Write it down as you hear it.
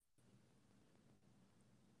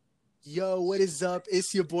Yo, what is up?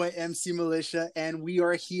 It's your boy MC Militia, and we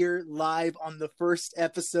are here live on the first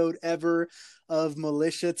episode ever of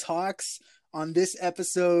Militia Talks. On this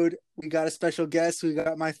episode, we got a special guest. We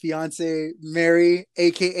got my fiance, Mary,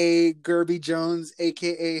 aka Gerby Jones,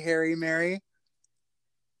 aka Harry Mary.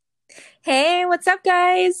 Hey, what's up,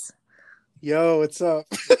 guys? Yo, what's up?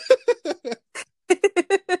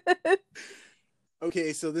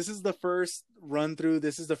 Okay, so this is the first run through.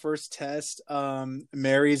 This is the first test.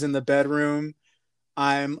 Mary's in the bedroom.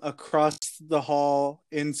 I'm across the hall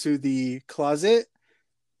into the closet,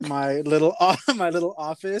 my little my little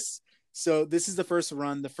office. So this is the first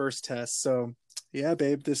run, the first test. So yeah,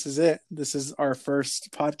 babe, this is it. This is our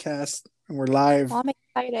first podcast, and we're live. Well, I'm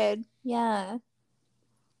excited. Yeah.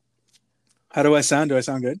 How do I sound? Do I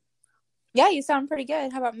sound good? Yeah, you sound pretty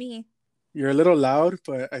good. How about me? You're a little loud,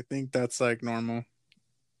 but I think that's like normal.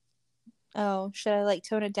 Oh, should I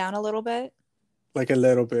tone it down a little bit? Like a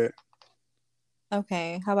little bit.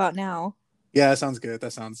 Okay, how about now? Yeah, that sounds good.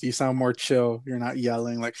 You sound more chill. You're not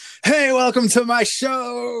yelling like, "Hey, welcome to my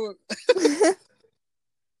show."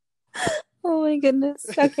 Oh my goodness.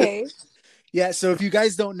 Okay. Yeah, so if you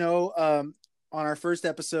guys don't know, on our first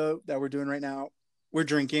episode that we're doing right now, we're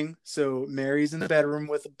drinking. So Mary's in the bedroom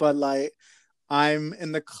with a Bud Light. I'm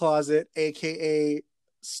in the closet, aka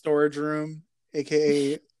storage room,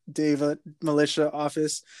 aka David Militia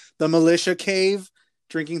office, the Militia Cave,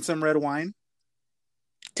 drinking some red wine.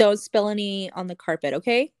 Don't spill any on the carpet,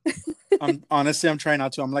 okay? I'm trying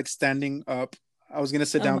not to. I'm like standing up. I was gonna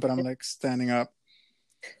sit Oh down, but I'm like standing up.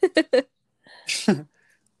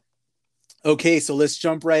 Okay, so let's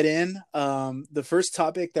jump right in. The first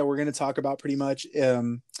topic that we're going to talk about pretty much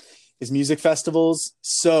is music festivals.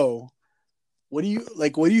 So, what do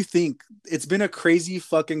you think? It's been a crazy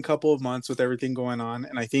fucking couple of months with everything going on,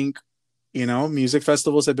 and I think music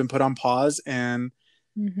festivals have been put on pause. And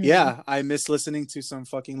yeah, I miss listening to some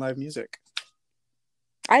fucking live music.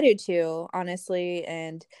 I do too, honestly,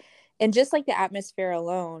 and just like the atmosphere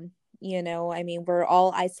alone. I mean, we're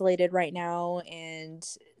all isolated right now, and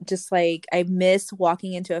just like I miss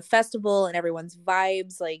walking into a festival and everyone's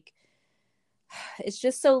vibes. Like, it's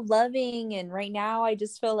just so loving. And right now, I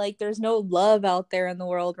just feel like there's no love out there in the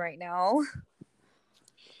world right now.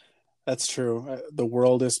 That's true. The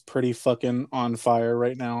world is pretty fucking on fire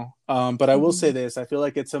right now. But I will say this: I feel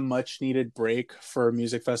like it's a much needed break for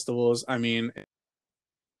music festivals. I mean,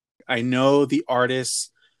 I know the artists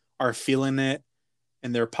are feeling it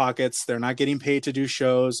in their pockets. They're not getting paid to do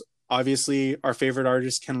shows. Obviously, our favorite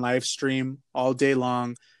artists can live stream all day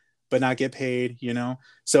long, but not get paid.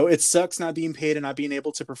 So it sucks not being paid and not being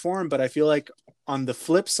able to perform. But I feel like on the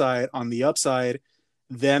flip side, on the upside,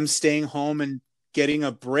 them staying home and getting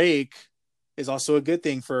a break is also a good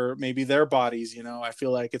thing for maybe their bodies. I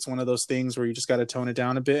feel like it's one of those things where you just got to tone it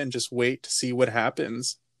down a bit and just wait to see what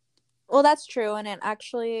happens. Well, that's true. And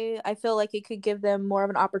actually, I feel like it could give them more of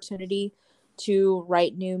an opportunity to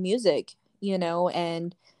write new music,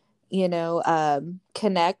 and,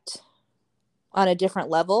 connect on a different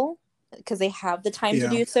level because they have the time to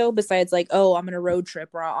do so, besides like, oh, I'm on a road trip,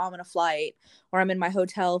 or I'm on a flight, or I'm in my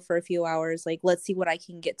hotel for a few hours. Like, let's see what I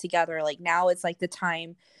can get together. Like, now it's like the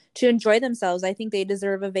time to enjoy themselves. I think they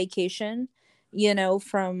deserve a vacation,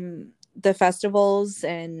 from the festivals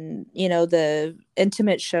and, the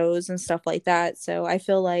intimate shows and stuff like that. So I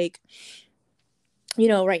feel like,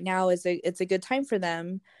 right now it's a good time for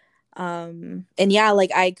them. And yeah,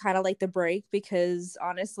 like I kind of like the break because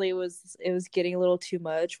honestly it was getting a little too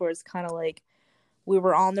much, where it's kind of like we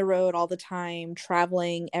were on the road all the time,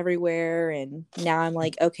 traveling everywhere, and now I'm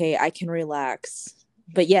like, okay, I can relax,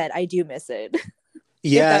 but yet I do miss it.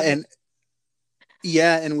 And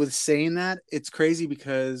with saying that, it's crazy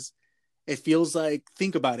because it feels like,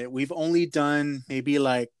 think about it, we've only done maybe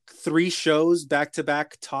like 3 shows back to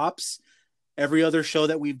back tops. Every other show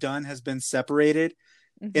that we've done has been separated.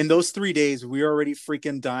 In those 3 days, we're already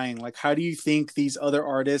freaking dying. Like, how do you think these other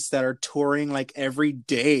artists that are touring like every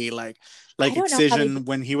day, like Excision,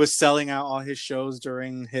 when he was selling out all his shows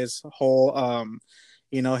during his whole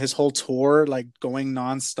his whole tour, like going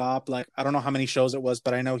nonstop, like I don't know how many shows it was,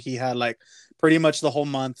 but I know he had like pretty much the whole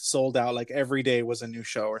month sold out. Like every day was a new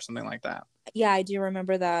show or something like that. Yeah, I do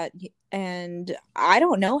remember that. And I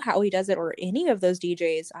don't know how he does it, or any of those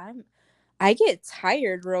DJs. I get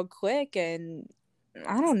tired real quick, and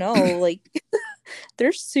I don't know, like they're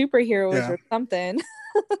superheroes or something.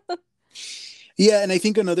 Yeah, and I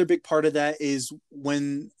think another big part of that is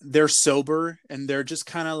when they're sober and they're just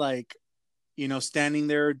kind of like, standing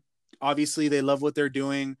there. Obviously, they love what they're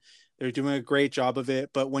doing. They're doing a great job of it.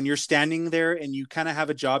 But when you're standing there and you kind of have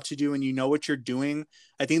a job to do and you know what you're doing,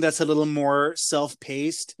 I think that's a little more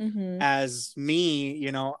self-paced. Mm-hmm. As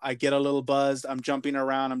me, I get a little buzzed. I'm jumping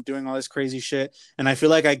around. I'm doing all this crazy shit, and I feel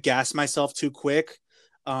like I gas myself too quick.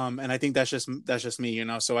 And I think that's just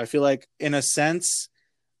me, So I feel like, in a sense,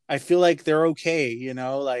 I feel like they're okay,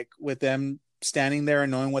 like with them standing there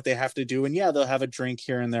and knowing what they have to do. And yeah, they'll have a drink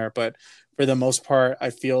here and there, but for the most part, I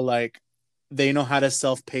feel like they know how to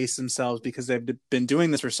self-pace themselves because they've been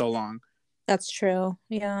doing this for so long. That's true.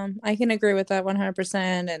 Yeah, I can agree with that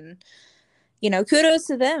 100%. And, kudos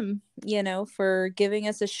to them, for giving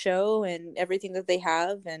us a show and everything that they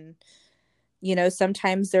have. And,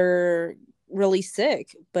 sometimes they're really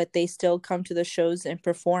sick, but they still come to the shows and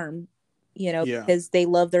perform, Yeah. because they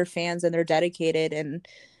love their fans and they're dedicated. And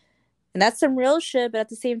that's some real shit. But at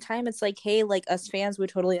the same time, it's like, hey, like, us fans would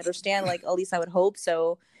totally understand. Like, at least I would hope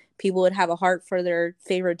so. People would have a heart for their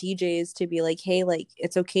favorite DJs to be like, hey, like,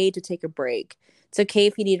 it's okay to take a break. It's okay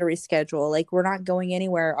if you need to reschedule. Like, we're not going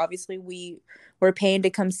anywhere. Obviously, we're paying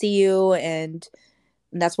to come see you, and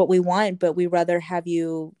that's what we want. But we rather have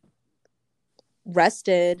you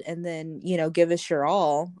rested and then, give us your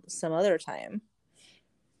all some other time.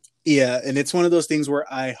 Yeah, and it's one of those things where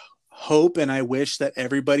I hope and I wish that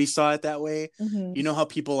everybody saw it that way. Mm-hmm. You know how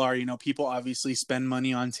people are, people obviously spend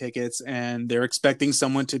money on tickets and they're expecting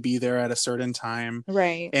someone to be there at a certain time.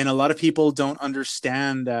 Right. And a lot of people don't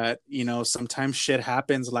understand that, sometimes shit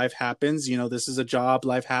happens, life happens, this is a job,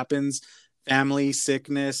 life happens, family,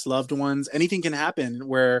 sickness, loved ones, anything can happen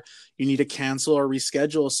where you need to cancel or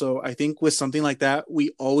reschedule. So I think with something like that,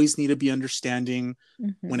 we always need to be understanding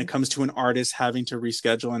when it comes to an artist having to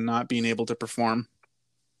reschedule and not being able to perform.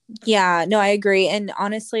 Yeah, no, I agree. And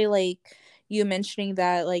honestly, like, you mentioning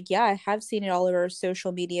that, like, yeah, I have seen it all over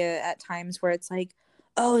social media at times where it's like,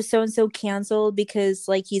 oh, so and so canceled because,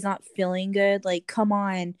 like, he's not feeling good. Like, come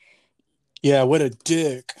on. Yeah, what a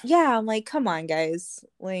dick. Yeah, I'm like, come on, guys.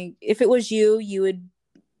 Like, if it was you, you would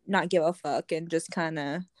not give a fuck and just kind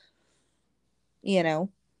of,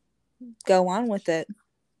 go on with it.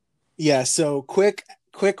 Yeah, so quick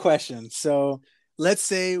question. So let's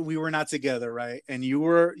say we were not together, right? And you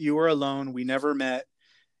were alone, we never met.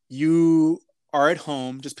 You are at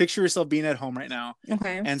home. Just picture yourself being at home right now.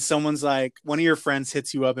 Okay. And someone's like, one of your friends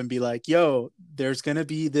hits you up and be like, "Yo, there's going to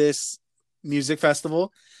be this music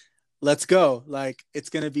festival. Let's go." Like, it's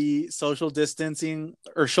going to be social distancing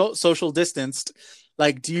or social distanced.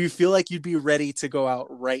 Like, do you feel like you'd be ready to go out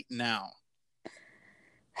right now?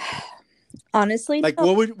 Honestly, Like,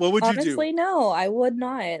 no. what would you do? Honestly, no, I would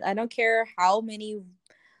not. I don't care how many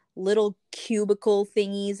little cubicle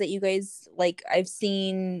thingies that you guys, like, I've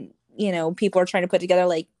seen, people are trying to put together.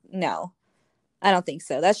 Like, no, I don't think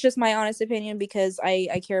so. That's just my honest opinion, because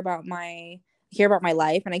I care about my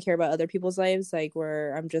life and I care about other people's lives, like,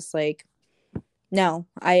 where I'm just like, no,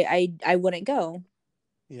 I wouldn't go.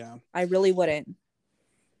 Yeah. I really wouldn't.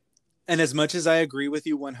 And as much as I agree with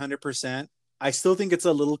you 100%, I still think it's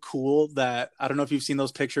a little cool that, I don't know if you've seen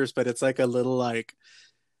those pictures, but it's like a little, like,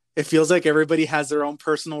 it feels like everybody has their own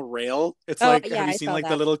personal rail. It's Oh like, yeah, have you I seen saw like the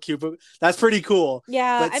that. little cube? That's pretty cool.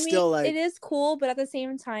 Yeah, But I mean, still, it like, is cool, but at the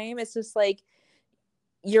same time, it's just like,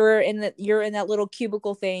 you're in that little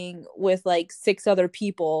cubicle thing with like six other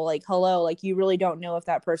people. Like, hello, like, you really don't know if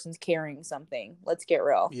that person's carrying something. Let's get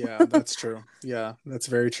real. yeah, that's true. Yeah, that's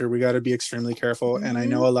very true. We got to be extremely careful. And I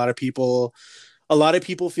Mm-hmm. know a lot of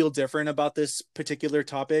people feel different about this particular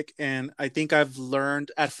topic. And I think I've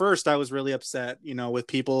learned, at first I was really upset, with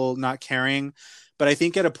people not caring. But I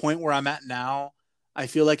think at a point where I'm at now, I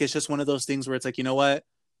feel like it's just one of those things where it's like, you know what?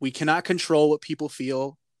 We cannot control what people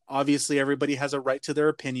feel. Obviously, everybody has a right to their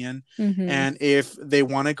opinion. Mm-hmm. And if they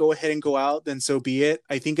want to go ahead and go out, then so be it.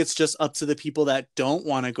 I think it's just up to the people that don't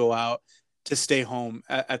want to go out to stay home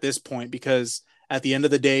at this point, because at the end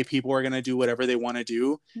of the day, people are going to do whatever they want to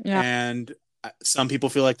do. Yeah. And some people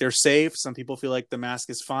feel like they're safe. Some people feel like the mask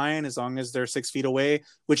is fine as long as they're 6 feet away,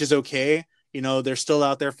 which is okay. They're still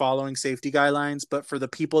out there following safety guidelines. But for the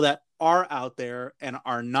people that are out there and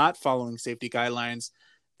are not following safety guidelines,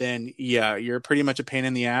 then yeah, you're pretty much a pain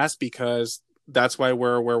in the ass, because that's why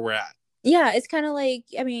we're where we're at. Yeah, it's kind of like,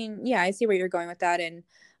 I mean, yeah, I see where you're going with that. And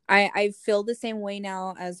I feel the same way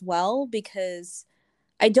now as well, because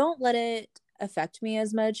I don't let it affect me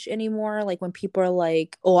as much anymore. Like, when people are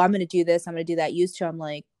like, oh, I'm gonna do this, I'm gonna do that. Used to, I'm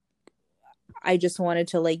like, I just wanted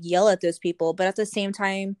to like yell at those people. But at the same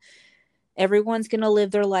time, everyone's gonna live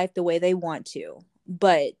their life the way they want to.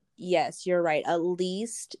 But yes, you're right. At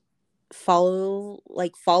least follow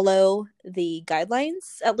the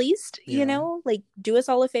guidelines, at least, Yeah. like, do us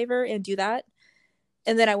all a favor and do that.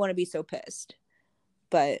 And then I want to be so pissed.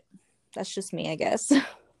 But That's just me, I guess.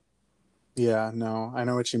 Yeah, no, I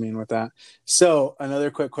know what you mean with that. So,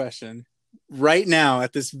 another quick question. Right now,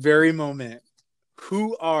 at this very moment,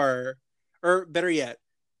 who are, or better yet,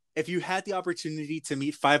 if you had the opportunity to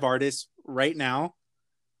meet 5 artists right now,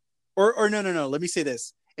 or no, let me say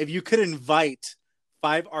this. If you could invite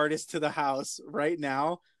 5 artists to the house right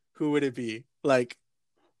now, who would it be? Like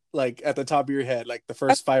at the top of your head, like the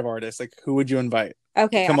first 5 artists, like who would you invite to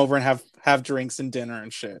Okay. come over and have drinks and dinner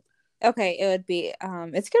and shit? Okay, it would be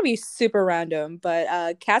it's gonna be super random,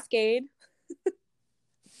 but Cascade,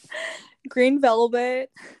 Green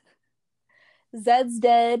Velvet, Zed's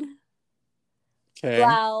Dead, Okay.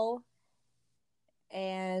 3LAU,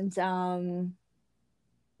 and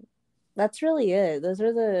that's really it. Those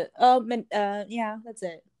are the yeah, that's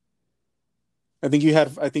it. I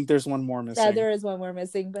think there's one more missing. There is one more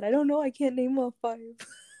missing, but I don't know. I can't name all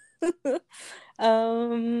 5.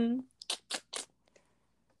 um.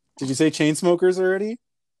 Did you say Chainsmokers already?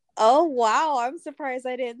 Oh wow! I'm surprised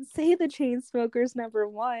I didn't say the Chainsmokers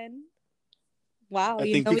 #1. Wow, I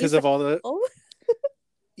you think know me because so of all the well.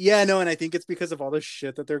 Yeah, no, and I think it's because of all the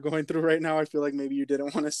shit that they're going through right now. I feel like maybe you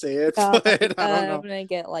didn't want to say it, God, but I don't I'm know. gonna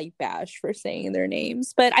get like bashed for saying their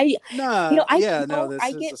names, but Nah, yeah, no,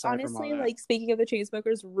 I this is get aside from all honestly, that. like, speaking of the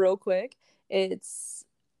Chainsmokers, real quick, it's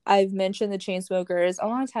I've mentioned the Chainsmokers a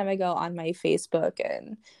long time ago on my Facebook,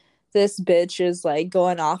 and this bitch is like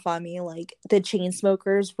going off on me like the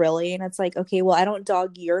Chainsmokers, really? And it's like, okay, well, I don't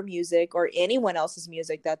dog your music or anyone else's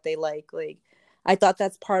music that they like. I thought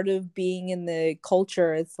that's part of being in the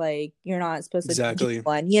culture. It's like you're not supposed to judge Exactly.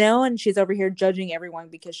 anyone, you know? And she's over here judging everyone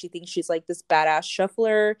because she thinks she's like this badass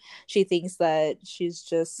shuffler. She thinks that she's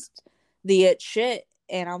just the it shit.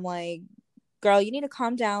 And I'm like, girl, you need to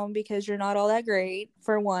calm down because you're not all that great,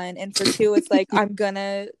 for one. And for two, it's like I'm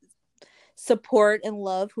gonna support and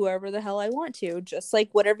love whoever the hell I want to. Just like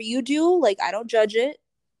whatever you do, like I don't judge it.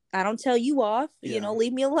 I don't tell you off, Yeah.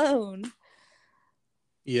 leave me alone.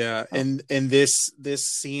 Yeah, Oh, and this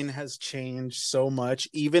scene has changed so much,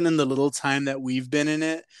 even in the little time that we've been in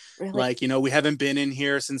it. really? Like, we haven't been in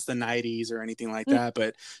here since the 90s or anything like Mm, that,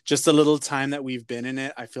 but just a little time that we've been in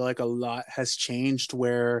it, I feel like a lot has changed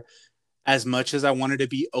where as much as I wanted to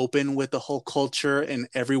be open with the whole culture and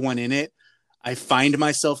everyone in it, I find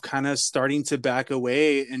myself kind of starting to back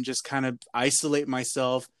away and just kind of isolate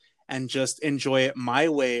myself and just enjoy it my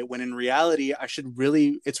way, when in reality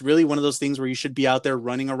it's really one of those things where you should be out there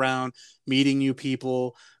running around, meeting new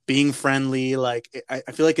people, being friendly. Like, I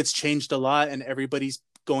feel like it's changed a lot and everybody's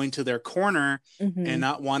going to their corner and mm-hmm.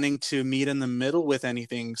 not wanting to meet in the middle with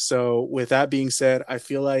anything. So with that being said, I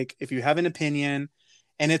feel like if you have an opinion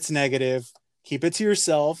and it's negative, keep it to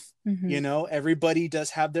yourself. Mm-hmm. Everybody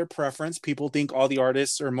does have their preference. People think all the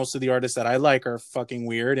artists or most of the artists that I like are fucking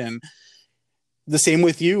weird, and the same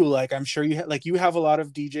with you. Like, I'm sure you have a lot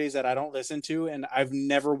of DJs that I don't listen to, and I've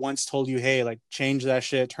never once told you, hey, like, change that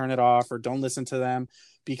shit, turn it off, or don't listen to them,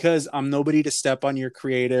 because I'm nobody to step on your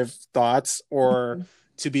creative thoughts or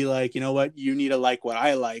to be like, you know what, you need to like what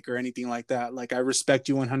I like or anything like that. Like, I respect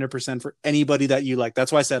you 100% for anybody that you like.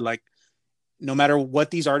 That's why I said, like, no matter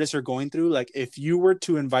what these artists are going through, like, if you were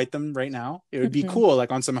to invite them right now, it would be Mm-hmm. cool,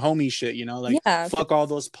 like on some homie shit, like, Yeah, fuck all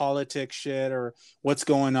those politics shit or what's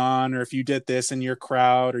going on, or if you did this in your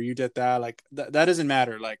crowd or you did that, like, that doesn't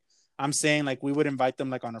matter. Like, I'm saying, like, we would invite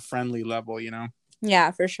them like on a friendly level.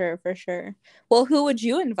 yeah, for sure, for sure. Well, who would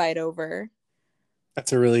you invite over?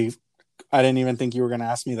 That's a really, I didn't even think you were going to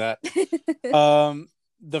ask me that.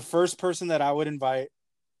 The first person that I would invite,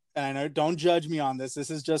 and I know, don't judge me on this,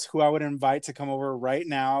 is just who I would invite to come over right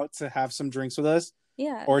now to have some drinks with us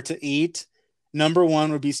Yeah. or to eat. Number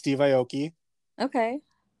one would be Steve Aoki. Okay.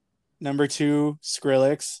 Number two,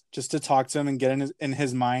 Skrillex, just to talk to him and get in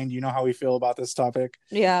his mind. You know how we feel about this topic.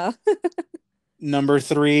 Yeah. Number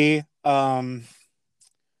three, Don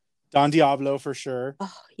Diablo for sure.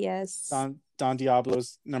 Oh, yes. Don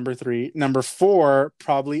Diablo's number three. Number four,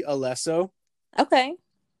 probably Alesso. Okay.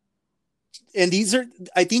 And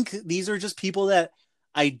I think these are just people that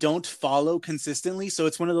I don't follow consistently. So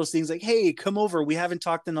it's one of those things like, hey, come over. We haven't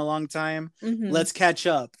talked in a long time. Mm-hmm. Let's catch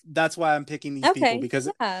up. That's why I'm picking these people, Okay. because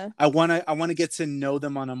Yeah. I want to get to know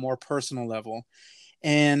them on a more personal level.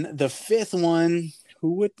 And the fifth one,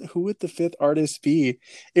 who would the fifth artist be?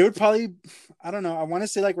 It would probably, I don't know. I want to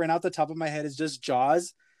say, like, right now at the top of my head is just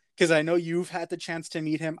Jaws, because I know you've had the chance to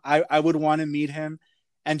meet him. I would want to meet him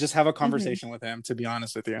and just have a Mm-hmm. conversation with him, to be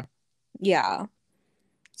honest with you. Yeah.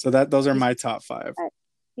 So those are my top five.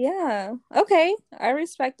 Yeah. Okay. I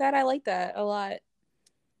respect that. I like that a lot.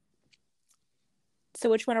 So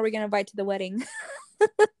which one are we gonna invite to the wedding?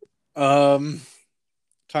 Um,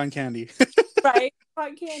 Cotton Candy. Right.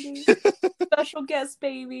 cotton candy. Special guest,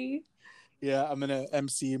 baby. Yeah, I'm gonna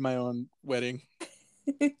MC my own wedding.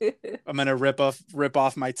 I'm gonna rip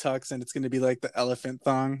off my tux, and it's gonna be like the elephant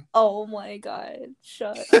thong. Oh my god!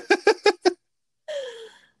 Shut.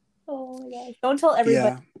 Oh my gosh! Don't tell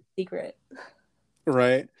everybody Yeah, the secret.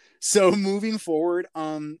 right. So moving forward,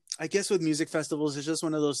 I guess with music festivals, it's just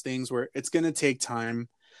one of those things where it's gonna take time.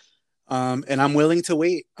 And I'm willing to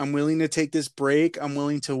wait. I'm willing to take this break. I'm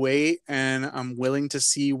willing to wait, and I'm willing to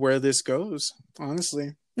see where this goes.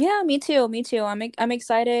 Honestly. Yeah, me too. Me too. I'm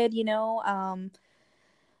excited.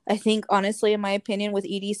 I think honestly, in my opinion, with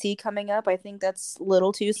EDC coming up, I think that's a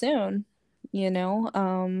little too soon.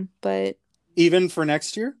 But Even for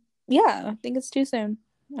next year? yeah, I think it's too soon.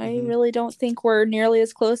 I Mm-hmm. really don't think we're nearly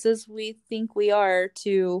as close as we think we are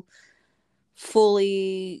to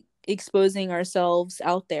fully exposing ourselves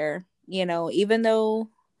out there. Even though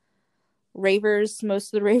most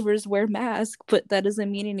of the ravers wear masks, but that doesn't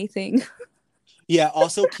mean anything. Yeah.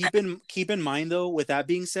 Also, keep in mind though. With that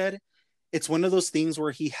being said, it's one of those things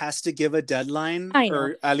where he has to give a deadline I know.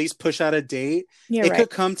 or at least push out a date. You're It right. could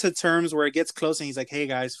come to terms where it gets close, and he's like, "Hey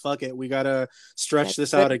guys, fuck it, we gotta stretch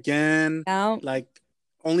this out again." Now, Like,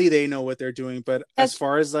 only they know what they're doing. But as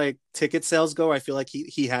far as like ticket sales go, I feel like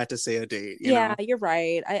he had to say a date. You know? you're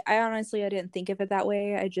right. I honestly I didn't think of it that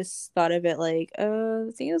way. I just thought of it like,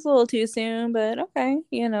 it seems a little too soon, but okay,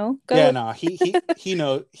 go. Yeah, no, he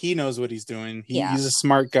knows what he's doing. Yeah. He's a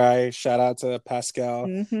smart guy. Shout out to Pascal,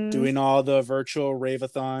 Mm-hmm. doing all the virtual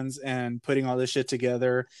rave-a-thons and putting all this shit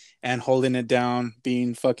together and holding it down,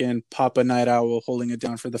 being fucking Papa Night Owl, holding it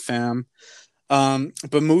down for the fam.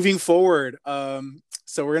 But moving forward,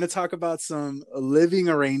 so we're gonna talk about some living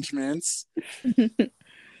arrangements.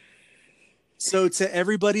 So to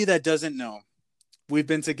everybody that doesn't know, we've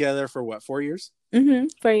been together for what, 4 years? Mm-hmm.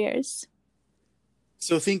 4 years.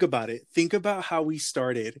 So think about it. Think about how we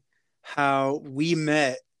started, how we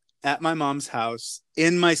met at my mom's house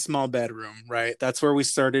in my small bedroom, right? That's where we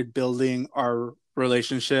started building our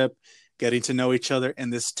relationship, getting to know each other in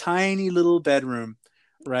this tiny little bedroom,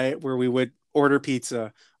 right? Where we would order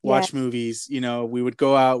pizza, watch movies, we would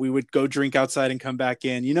go out, we would go drink outside and come back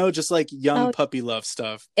in, just like young puppy love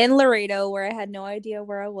stuff. In Laredo, where I had no idea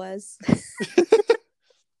where I was.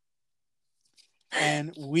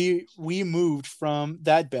 And we moved from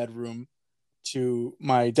that bedroom to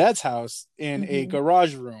my dad's house in a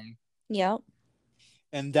garage room. Yep.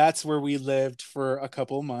 And that's where we lived for a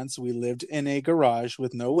couple of months. We lived in a garage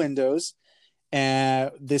with no windows.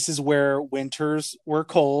 And this is where winters were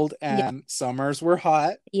cold and summers were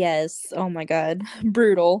hot. Yes. Oh my God.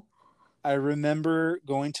 Brutal. I remember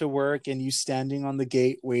going to work and you standing on the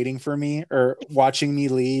gate waiting for me or watching me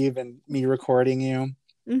leave and me recording you.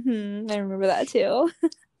 I remember that too.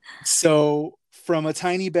 So from a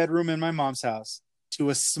tiny bedroom in my mom's house to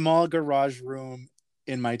a small garage room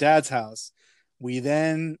in my dad's house, we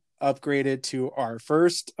then upgraded to our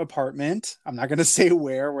first apartment. I'm not going to say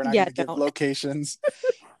where. We're not going to give locations.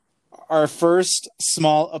 Our first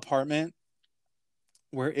small apartment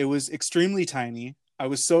where it was extremely tiny. I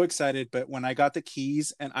was so excited, but when I got the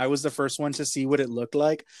keys and I was the first one to see what it looked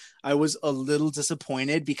like, I was a little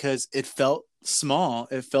disappointed because it felt small.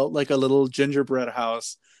 It felt like a little gingerbread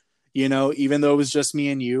house. Even though it was just me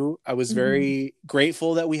and you, I was very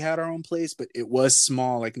grateful that we had our own place, but it was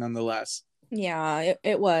small, like, nonetheless. Yeah,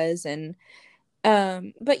 it was. And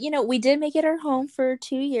but we did make it our home for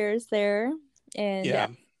 2 years there. And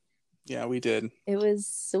yeah, we did. It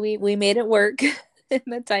was we made it work in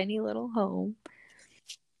the tiny little home.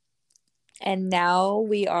 And now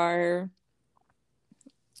we are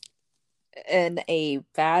in a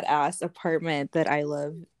badass apartment that I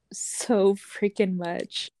love so freaking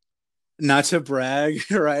much. Not to brag,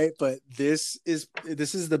 right? But this is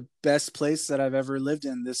the best place that I've ever lived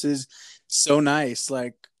in. This is so nice.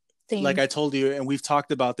 Like I told you, and we've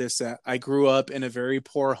talked about this, I grew up in a very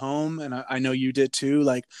poor home, and I know you did too.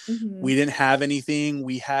 Like, we didn't have anything.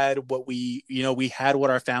 We had what we had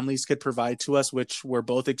what our families could provide to us, which we're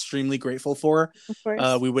both extremely grateful for. Of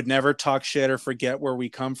course. We would never talk shit or forget where we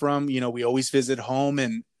come from. We always visit home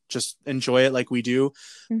and just enjoy it like we do.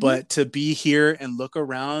 But to be here and look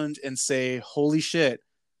around and say, holy shit,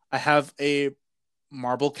 I have a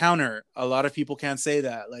marble counter. A lot of people can't say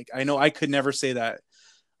that. Like, I know I could never say that.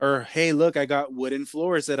 Or, hey, look, I got wooden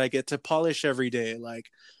floors that I get to polish every day. Like,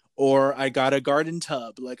 or I got a garden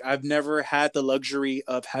tub. Like, I've never had the luxury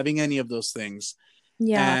of having any of those things.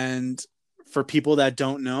 Yeah. And for people that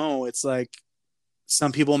don't know, it's like,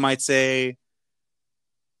 some people might say,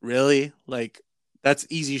 really? Like, that's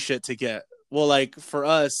easy shit to get. Well, like, for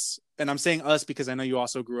us, and I'm saying us because I know you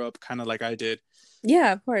also grew up kind of like I did.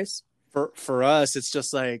 Yeah, of course. for us, it's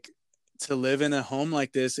just like to live in a home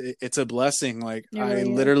like this. It's a blessing. Like It I really is.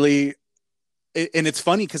 literally, and it's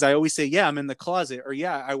funny because I always say, yeah, I'm in the closet, or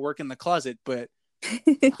yeah, I work in the closet, but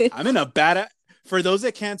I'm in a bad. For those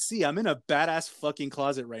that can't see, I'm in a badass fucking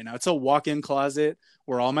closet right now. It's a walk-in closet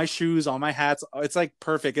where all my shoes, all my hats, it's like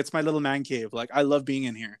perfect. It's my little man cave. Like I love being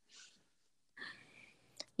in here.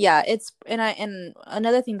 Yeah, it's and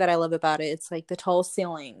another thing that I love about it, it's like the tall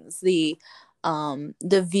ceilings, the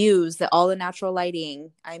views, all the natural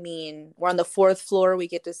lighting. I mean, we're on the fourth floor. We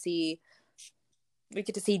get to see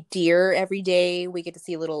deer every day. We get to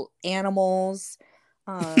see little animals.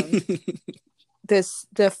 Um,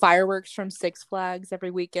 the fireworks from Six Flags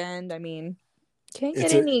every weekend. I mean, can't get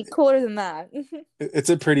it's a any cooler than that. it's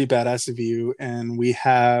a pretty badass view, and we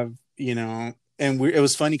have, and it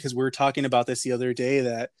was funny because we were talking about this the other day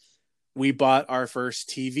that we bought our first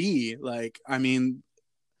TV. Like, I mean,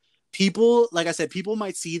 people, like I said, people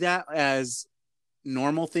might see that as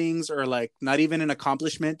normal things or like not even an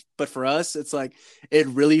accomplishment, but for us it's like it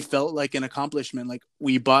really felt like an accomplishment. Like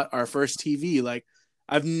we bought our first TV. Like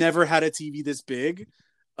I've never had a TV this big,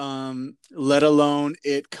 let alone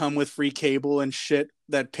it come with free cable and shit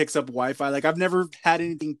that picks up Wi-Fi. Like I've never had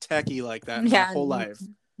anything techy like that in my Yeah, whole life.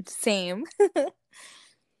 same.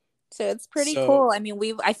 So it's pretty So cool. I mean,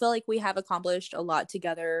 I feel like we have accomplished a lot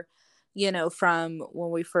together, from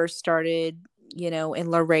when we first started, in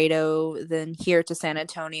Laredo, then here to San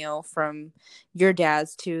Antonio, from your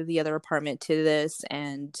dad's to the other apartment to this.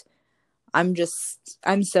 And I'm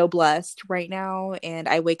so blessed right now. And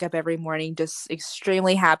I wake up every morning just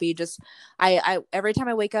extremely happy. Just, every time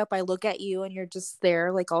I wake up, I look at you and you're just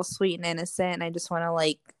there, like all sweet and innocent. And I just want to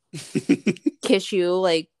like kiss you,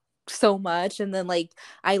 like, so much. And then like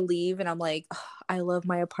I leave and I'm like, "Oh, I love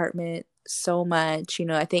my apartment so much.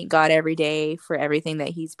 I thank God every day for everything that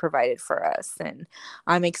he's provided for us, and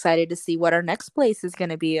I'm excited to see what our next place is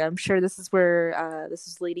going to be. I'm sure this is where this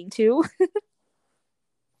is leading to."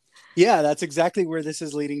 yeah, that's exactly where this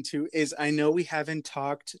is leading to. Is I know we haven't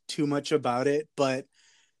talked too much about it, but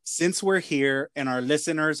since we're here and our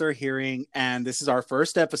listeners are hearing, and this is our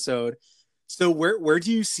first episode, so where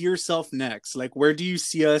do you see yourself next? Like where do you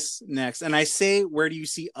see us next? And I say where do you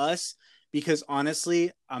see us because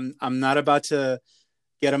honestly, I'm not about to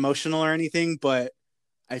get emotional or anything, but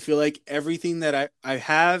I feel like everything that I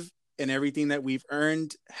have and everything that we've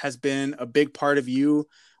earned has been a big part of you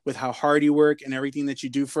with how hard you work and everything that you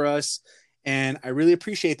do for us. And I really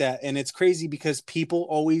appreciate that. And it's crazy because people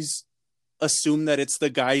always assume that it's the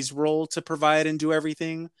guy's role to provide and do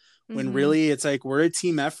everything when Mm-hmm. really it's like we're a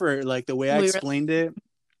team effort. Like the way I We really. explained it,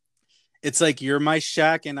 it's like you're my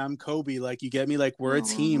Shaq and I'm Kobe. Like you get me? Like we're a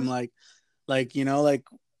team. Aw. Like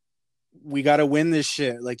we got to win this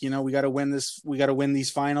shit. Like we got to win this. We got to win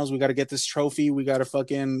these finals. We got to get this trophy. We got to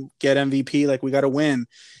fucking get MVP. Like we got to win.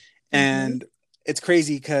 Mm-hmm. And it's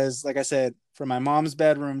crazy because, like I said, from my mom's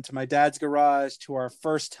bedroom to my dad's garage to our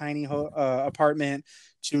first tiny apartment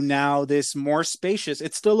to now this more spacious.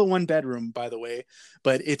 It's still a one bedroom, by the way,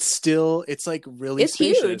 but it's like really It's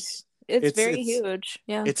huge. spacious. It's It's very it's huge.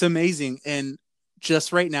 Yeah. it's amazing. And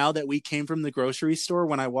just right now that we came from the grocery store,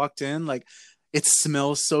 when I walked in, like it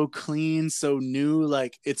smells so clean, so new.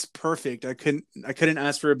 Like it's perfect. I couldn't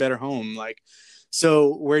ask for a better home. Like,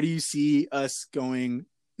 so where do you see us going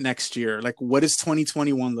next year? Like, what does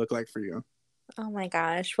 2021 look like for you? Oh my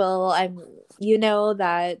gosh. Well,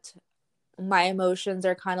 that my emotions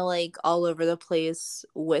are kind of like all over the place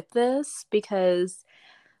with this because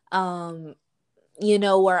um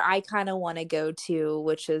where I kind of want to go to,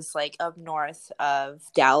 which is like up north of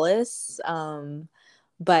Dallas.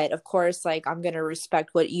 But of course, like I'm gonna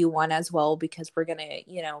respect what you want as well because we're gonna,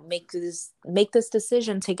 make this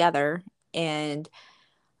decision together. And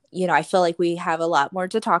I feel like we have a lot more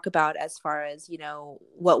to talk about as far as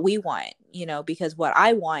what we want. Because what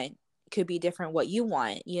I want could be different what you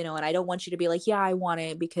want. And I don't want you to be like, yeah, I want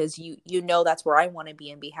it because that's where I want to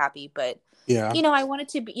be and be happy. But Yeah. I want it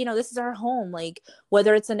to be, this is our home. Like,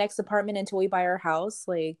 whether it's the next apartment until we buy our house,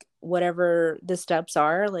 like, whatever the steps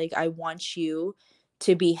are, like, I want you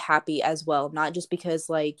to be happy as well. Not just because,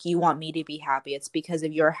 like, you want me to be happy, it's because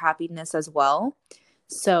of your happiness as well.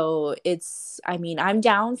 So I mean, I'm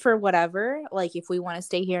down for whatever. Like, if we want to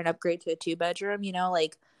stay here and upgrade to a 2 bedroom,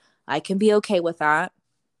 like, I can be okay with that.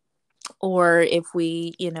 Or if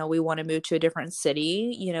we want to move to a different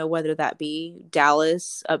city, whether that be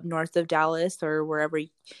Dallas, up north of Dallas, or wherever,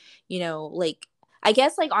 like, I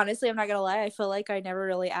guess, like, honestly, I'm not gonna lie, I feel like I never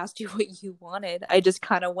really asked you what you wanted. I just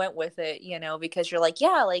kind of went with it, because you're like,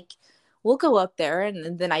 yeah, like, we'll go up there,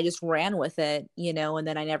 and then I just ran with it, and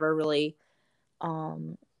then I never really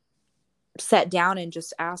um sat down and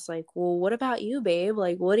just asked, like, well, what about you, babe?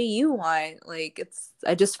 Like, what do you want? Like,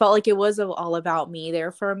 I just felt like it was all about me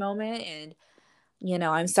there for a moment. And,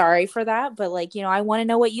 I'm sorry for that, but like, I want to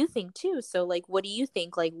know what you think too. So like, what do you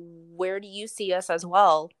think? Like, where do you see us as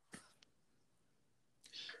well?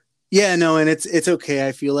 Yeah, no, and it's okay.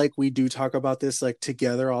 I feel like we do talk about this like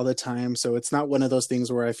together all the time, so it's not one of those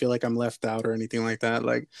things where I feel like I'm left out or anything like that.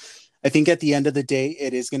 Like I think at the end of the day,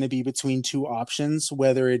 it is going to be between two options,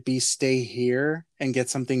 whether it be stay here and get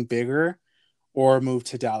something bigger or move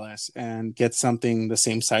to Dallas and get something the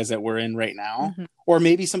same size that we're in right now, Mm-hmm. or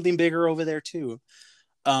maybe something bigger over there too.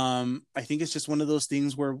 I think it's just one of those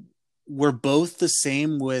things where we're both the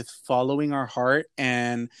same with following our heart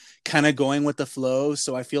and kind of going with the flow.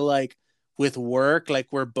 So I feel like with work, like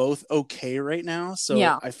we're both okay right now. So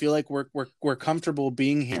Yeah. I feel like we're comfortable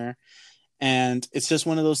being here. And it's just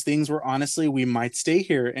one of those things where honestly we might stay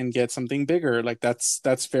here and get something bigger. Like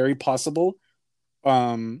that's very possible.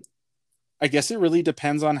 Um I guess it really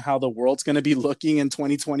depends on how the world's going to be looking in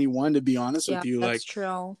 2021, to be honest Yeah, with you. that's Like,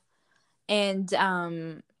 true. And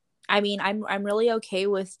I mean, I'm really okay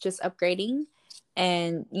with just upgrading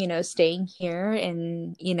and, staying here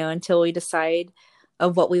and, until we decide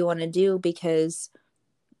of what we want to do, because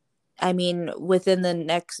I mean, within the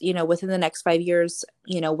next 5 years,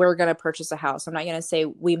 we're going to purchase a house. I'm not going to say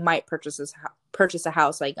we might purchase a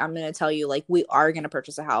house. Like, I'm going to tell you, like, we are going to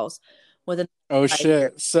purchase a house within oh 5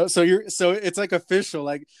 years. shit. So it's like official.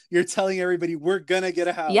 Like you're telling everybody we're gonna get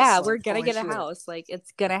a house. Yeah, we're Like gonna holy get a shit. house. Like,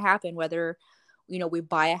 it's gonna happen, whether we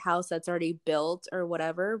buy a house that's already built or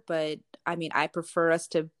whatever. But I mean, I prefer us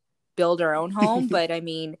to build our own home, but I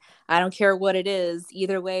mean, I don't care what it is,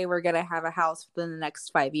 either way we're gonna have a house within the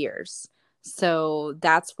next 5 years. So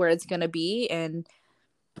that's where it's gonna be. And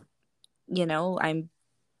I'm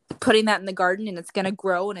putting that in the garden, and it's gonna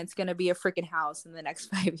grow, and it's gonna be a freaking house in the next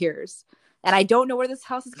 5 years. And I don't know where this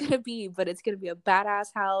house is gonna be, but it's gonna be a badass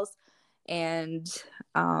house. And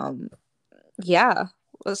um yeah,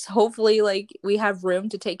 let's hopefully, like, we have room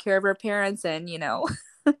to take care of our parents. And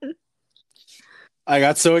I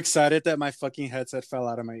got so excited that my fucking headset fell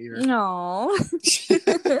out of my ear. no.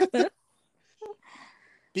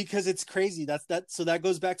 Because it's crazy. So that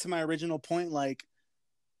goes back to my original point. Like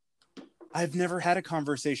I've never had a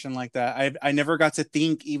conversation like that. I never got to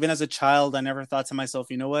think, even as a child, I never thought to myself,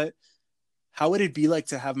 you know what? How would it be like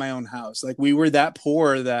to have my own house? Like we were that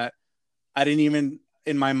poor that I didn't even,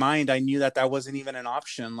 in my mind, I knew that wasn't even an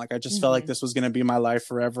option. Like I just felt like Mm-hmm. this was going to be my life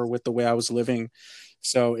forever with the way I was living.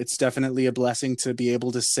 So it's definitely a blessing to be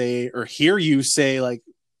able to say or hear you say, like,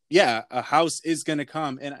 yeah, a house is going to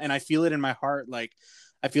come. And I feel it in my heart. Like,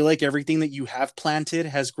 I feel like everything that you have planted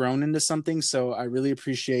has grown into something. So I really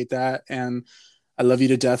appreciate that. And I love you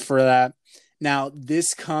to death for that. Now,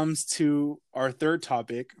 this comes to our third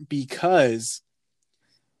topic because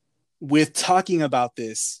with talking about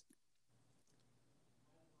this,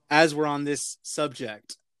 as we're on this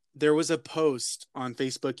subject, there was a post on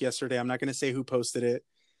Facebook yesterday. I'm not going to say who posted it.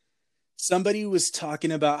 Somebody was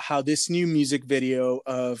talking about how this new music video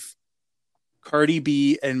of Cardi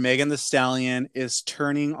B and Megan Thee Stallion is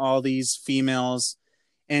turning all these females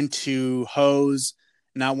into hoes,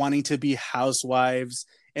 not wanting to be housewives,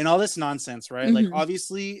 and all this nonsense, right? Like Mm-hmm.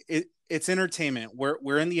 obviously it's entertainment.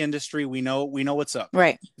 We're in the industry. We know what's up.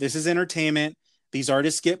 Right. This is entertainment. These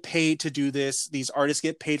artists get paid to do this. These artists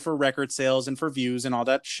get paid for record sales and for views and all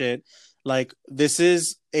that shit. Like this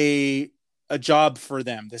is a job for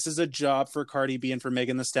them. This is a job for Cardi B and for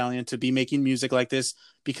Megan Thee Stallion to be making music like this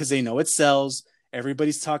because they know it sells.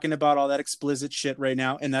 Everybody's talking about all that explicit shit right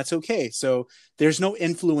now, and that's okay. So there's no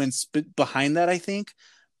influence behind that, I think.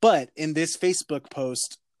 But in this Facebook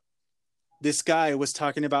post, this guy was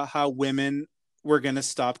talking about how women were going to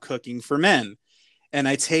stop cooking for men. And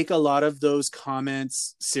I take a lot of those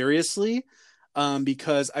comments seriously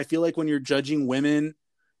because I feel like when you're judging women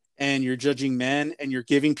and you're judging men and you're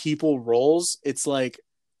giving people roles, it's like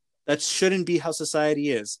that shouldn't be how society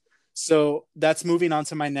is. So that's moving on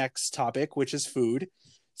to my next topic, which is food.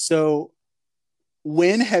 So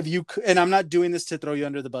when have you, and I'm not doing this to throw you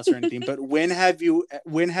under the bus or anything, but when have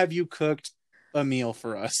you cooked a meal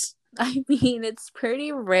for us? I mean, it's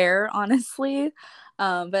pretty rare, honestly.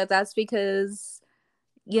 But that's because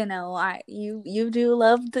you do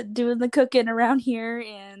love doing the cooking around here,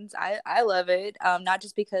 and I love it. Not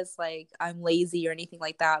just because like I'm lazy or anything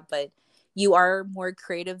like that, but you are more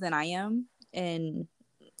creative than I am in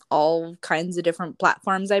all kinds of different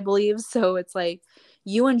platforms, I believe. So it's like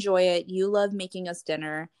you enjoy it, you love making us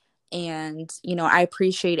dinner, and I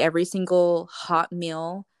appreciate every single hot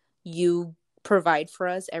meal you provide for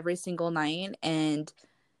us every single night. And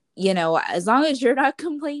you know, as long as you're not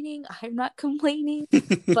complaining, I'm not complaining.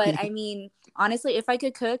 But I mean, honestly, if I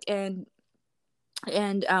could cook and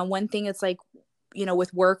one thing, it's like, you know,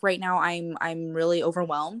 with work right now, I'm really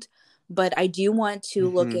overwhelmed, but I do want to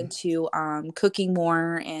look Hmm. into cooking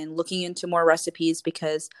more and looking into more recipes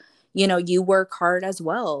because, you know, you work hard as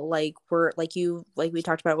well. Like we're like you like we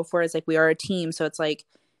talked about before, it's like we are a team, so it's like,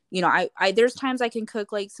 you know, I there's times I can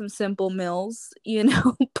cook like some simple meals, you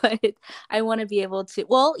know, but I want to be able to,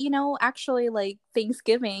 well, you know, actually like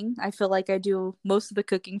Thanksgiving, I feel like I do most of the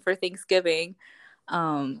cooking for Thanksgiving.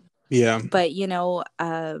 um Yeah. but you know,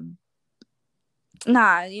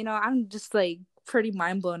 nah, you know, I'm just like pretty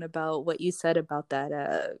mind blown about what you said about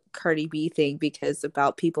that Cardi B thing, because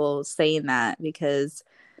about people saying that, because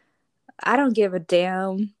I don't give a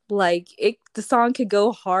damn. Like it, the song could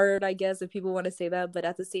go hard, I guess, if people want to say that, but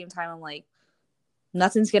at the same time I'm like,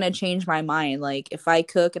 nothing's gonna change my mind. Like if I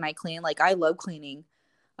cook and I clean, like I love cleaning.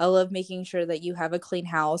 I love making sure that you have a clean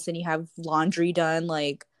house and you have laundry done.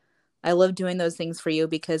 Like I love doing those things for you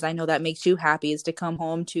because I know that makes you happy, is to come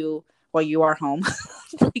home to, well, you are home,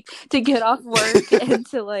 like to get off work and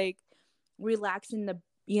to like relax in the,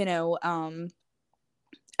 you know,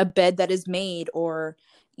 a bed that is made, or,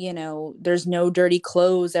 you know, there's no dirty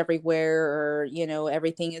clothes everywhere, or, you know,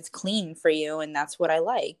 everything is clean for you. And that's what I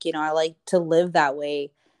like. You know, I like to live that way.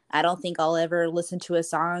 I don't think I'll ever listen to a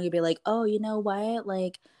song and be like, oh, you know what?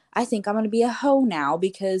 Like, I think I'm going to be a hoe now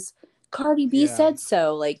because Cardi B Yeah. said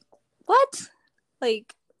so. Like, what?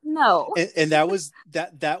 Like, no. And that was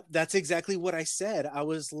that's exactly what I said. I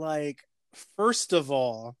was like, first of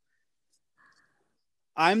all,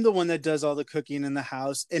 I'm the one that does all the cooking in the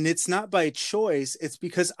house, and it's not by choice. It's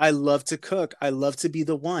because I love to cook. I love to be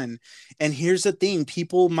the one. And here's the thing,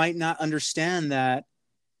 people might not understand that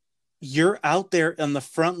you're out there on the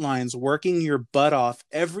front lines working your butt off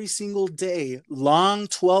every single day, long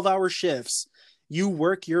 12-hour shifts. You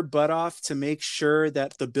work your butt off to make sure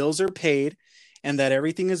that the bills are paid and that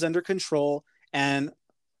everything is under control. And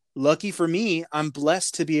lucky for me, I'm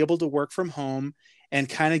blessed to be able to work from home and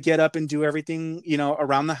kind of get up and do everything, you know,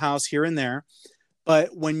 around the house here and there.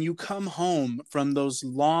 But when you come home from those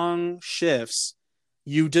long shifts,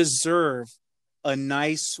 you deserve a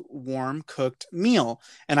nice, warm, cooked meal.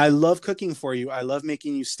 And I love cooking for you. I love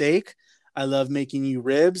making you steak. I love making you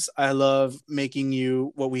ribs. I love making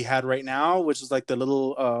you what we had right now, which is like the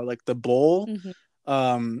little, like the bowl. Mm-hmm.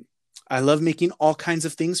 Um, I love making all kinds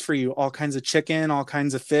of things for you, all kinds of chicken, all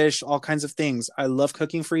kinds of fish, all kinds of things. I love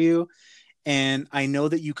cooking for you. And I know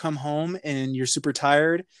that you come home and you're super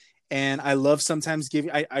tired. And I love sometimes giving,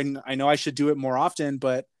 I know I should do it more often,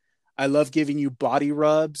 but I love giving you body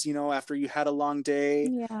rubs, you know, after you had a long day.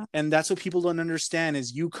 Yeah. And that's what people don't understand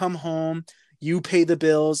is you come home, you pay the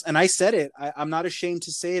bills. And I said it, I'm not ashamed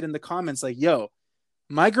to say it in the comments like, yo,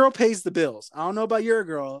 my girl pays the bills. I don't know about your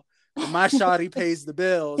girl, but my shawty pays the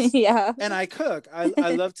bills. Yeah. And I cook.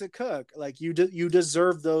 I love to cook. Like you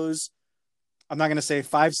deserve those. I'm not gonna say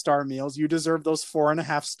 5-star meals. You deserve those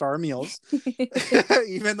 4.5-star meals.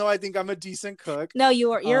 Even though I think I'm a decent cook. No,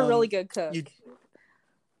 you're a really good You cook.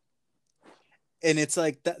 and it's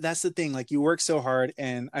like that's the thing. Like you work so hard,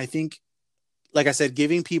 and I think, like I said,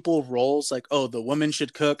 giving people roles like, oh, the woman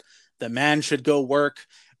should cook, the man should go work.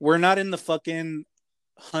 We're not in the fucking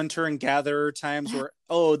hunter and gatherer times where,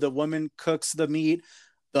 oh, the woman cooks the meat,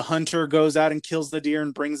 the hunter goes out and kills the deer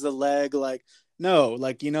and brings the leg. Like, no,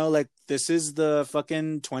 like, you know, like this is the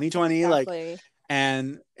fucking 2020, like, Exactly.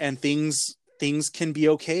 and things can be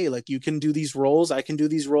okay. Like you can do these roles, I can do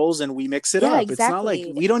these roles, and we mix it Yeah, up. It's not like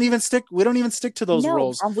exactly. we don't even stick to those No,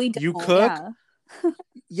 roles. we You don't. cook, Yeah.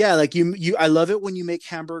 yeah, like you I love it when you make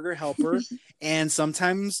hamburger helper, and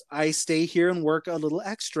sometimes I stay here and work a little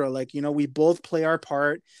extra. Like, you know, we both play our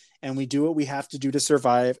part and we do what we have to do to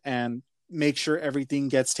survive and make sure everything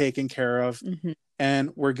gets taken care of, Hmm.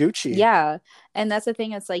 and we're Gucci. Yeah. And that's the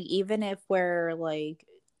thing. It's like, even if we're like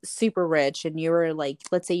super rich and you were like,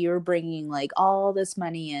 let's say you were bringing like all this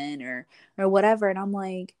money in, or whatever. And I'm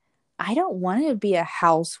like, I don't want to be a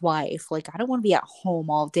housewife. Like, I don't want to be at home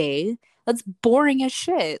all day. That's boring as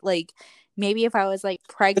shit. Like, maybe if I was like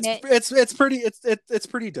It's pregnant. it's pretty it's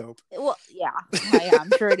pretty dope. Well, yeah, yeah,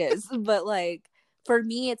 I'm sure it is. But like for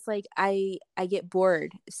me, it's like I get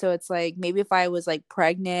bored. So it's like, maybe if I was like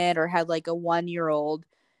pregnant or had like a 1 year old,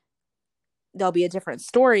 there'll be a different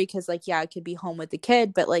story, because like, yeah, I could be home with the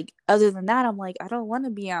kid, but like other than that, I'm like, I don't want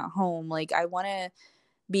to be at home. Like I want to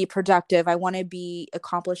be productive. I want to be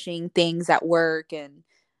accomplishing things at work, and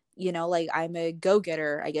you know, like I'm a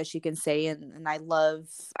go-getter, I guess you can say, and I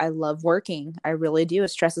love working. I really do. It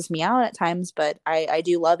stresses me out at times, but I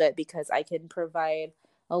do love it because I can provide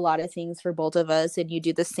a lot of things for both of us, and you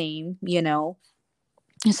do the same, you know.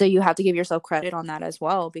 So you have to give yourself credit on that as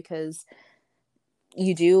well, because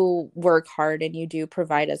you do work hard and you do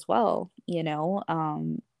provide as well, you know.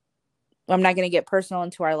 I'm not going to get personal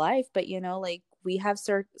into our life, but you know, like we have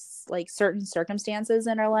certain circumstances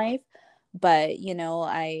in our life, but you know,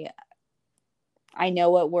 I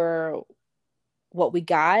know what we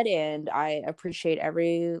got, and I appreciate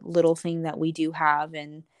every little thing that we do have.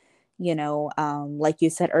 And you know, like you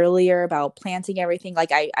said earlier about planting everything,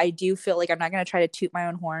 like I do feel like, I'm not going to try to toot my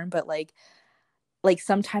own horn, but like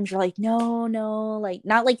sometimes you're like, no, like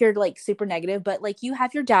not like you're like super negative, but like you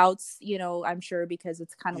have your doubts, you know, I'm sure, because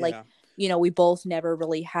it's kind of like, Yeah. you know, we both never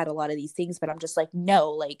really had a lot of these things, but I'm just like, no,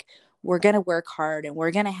 like we're going to work hard, and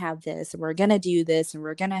we're going to have this, and we're going to do this, and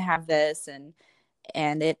we're going to have this. And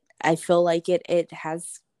I feel like it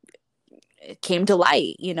came to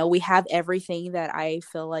light, you know. We have everything that I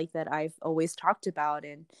feel like that I've always talked about,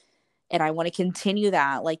 and I want to continue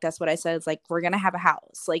that. Like, that's what I said. It's like, we're going to have a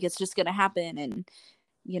house. Like, it's just going to happen. And,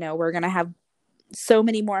 you know, we're going to have so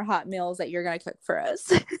many more hot meals that you're going to cook for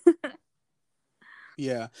us.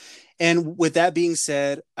 Yeah. And with that being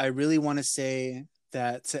said, I really want to say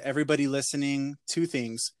that to everybody listening, two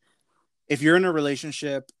things. If you're in a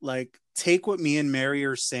relationship, like take what me and Mary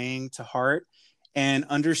are saying to heart, and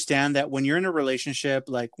understand that when you're in a relationship,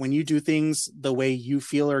 like when you do things the way you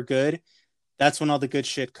feel are good, that's when all the good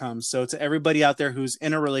shit comes. So to everybody out there who's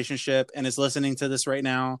in a relationship and is listening to this right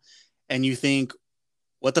now, and you think,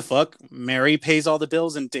 what the fuck? Mary pays all the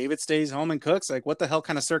bills and David stays home and cooks. Like, what the hell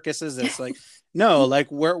kind of circus is this? Like, no,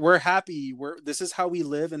 like we're happy. This is how we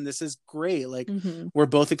live, and this is great. Like, Mm-hmm. we're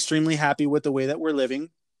both extremely happy with the way that we're living.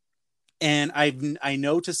 And I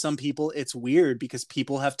know to some people it's weird, because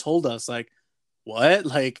people have told us like, what?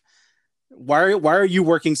 Like, why are you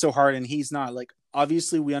working so hard and he's not? Like,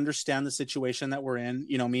 obviously we understand the situation that we're in,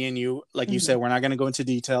 you know, me and you, like you Mm-hmm. said, we're not going to go into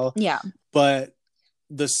detail, Yeah. but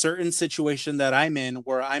the certain situation that I'm in,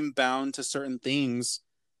 where I'm bound to certain things,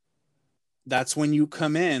 that's when you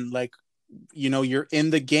come in. Like, you know, you're in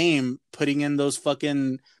the game, putting in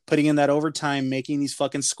that overtime, making these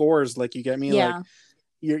fucking scores. Like, you get me? Like,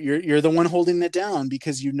 Yeah. you're the one holding it down,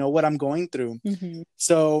 because you know what I'm going through. Mm-hmm.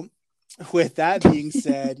 So with that being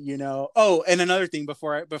said, you know, oh, and another thing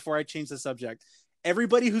before I change the subject,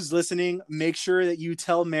 everybody who's listening, make sure that you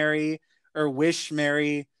tell Mary, or wish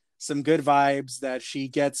Mary some good vibes, that she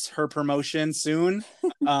gets her promotion soon,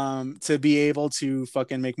 to be able to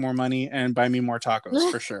fucking make more money and buy me more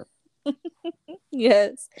tacos for sure.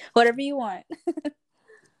 Yes. Whatever you want.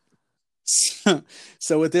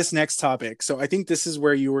 So with this next topic, so I think this is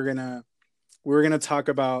where we were gonna talk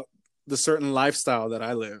about the certain lifestyle that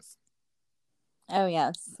I live. Oh,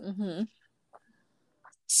 yes. Mm-hmm.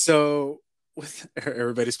 So with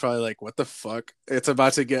everybody's probably like, what the fuck? It's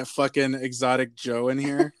about to get fucking Exotic Joe in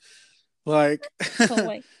here. Like, Oh,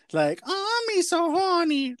 my. like, oh, me so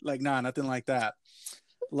horny. Like, nah, nothing like that.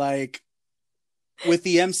 Like, with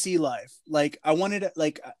the MC life, like, I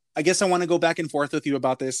guess I want to go back and forth with you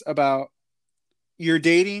about this, about you're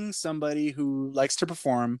dating somebody who likes to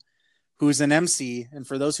perform, who's an MC. And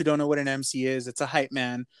for those who don't know what an MC is, it's a hype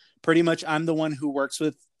man. Pretty much, I'm the one who works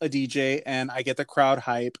with a DJ and I get the crowd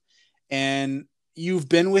hype. And you've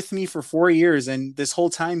been with me for 4 years, and this whole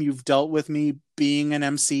time you've dealt with me being an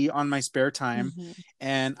MC on my spare time. Mm-hmm.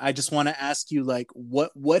 And I just want to ask you, like,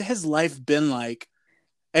 what has life been like?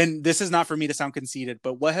 And this is not for me to sound conceited,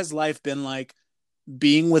 but what has life been like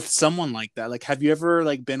being with someone like that? Like, have you ever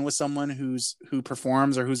like been with someone who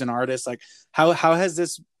performs, or who's an artist? Like, how has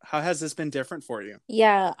this been different for you?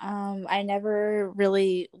 Yeah. I I never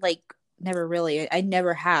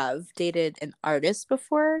have dated an artist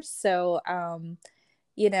before. So,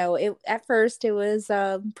 you know, it at first it was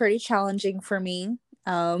pretty challenging for me.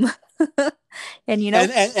 Um and you know,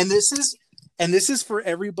 And this is for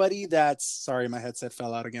everybody that's, sorry, my headset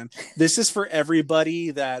fell out again. This is for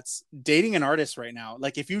everybody that's dating an artist right now.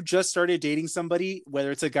 Like, if you just started dating somebody,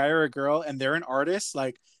 whether it's a guy or a girl, and they're an artist,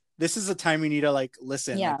 like, this is the time you need to like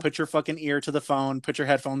listen, yeah. like put your fucking ear to the phone, put your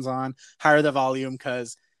headphones on, higher the volume,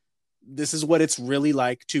 because this is what it's really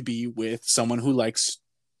like to be with someone who likes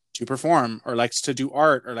to perform, or likes to do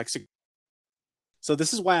art, or likes to. So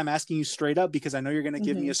this is why I'm asking you straight up, because I know you're going to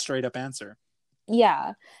give me Mm-hmm. a straight up answer.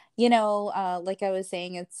 Yeah. You know, like I was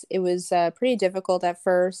saying, it was pretty difficult at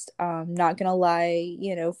first. Not gonna lie,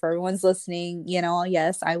 you know, for everyone's listening, you know,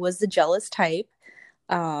 yes, I was the jealous type.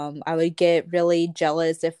 I would get really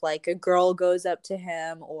jealous if like a girl goes up to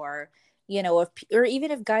him, or you know, or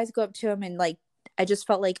even if guys go up to him, and like I just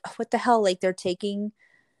felt like, "Oh, what the hell?" Like they're taking,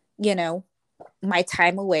 you know, my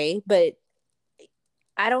time away. But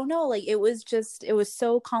I don't know, like it was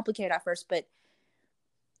so complicated at first, but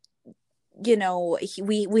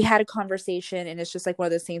we had a conversation, and it's just like one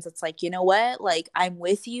of those things that's like, you know what, like I'm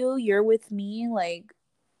with you, you're with me, like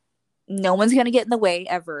no one's gonna get in the way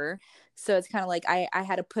ever. So it's kind of like I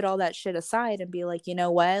had to put all that shit aside and be like, you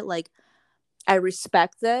know what, like I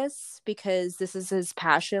respect this because this is his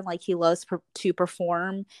passion. Like he loves to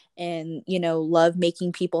perform and, love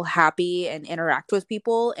making people happy and interact with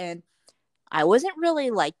people. And I wasn't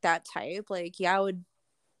really like that type. Like, yeah, I would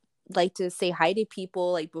like to say hi to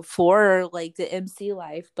people like before like the MC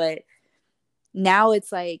life, but now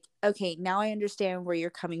it's like, okay, now I understand where you're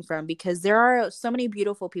coming from, because there are so many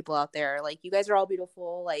beautiful people out there. Like you guys are all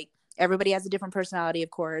beautiful. Like everybody has a different personality,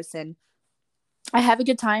 of course, and I have a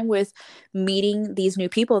good time with meeting these new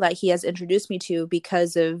people that he has introduced me to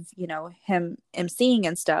because of, him emceeing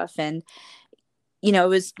and stuff. And, it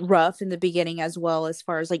was rough in the beginning as well, as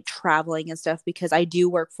far as like traveling and stuff, because I do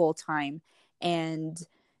work full time, and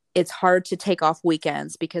it's hard to take off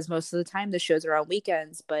weekends because most of the time the shows are on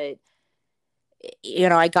weekends. But,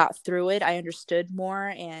 I got through it. I understood more,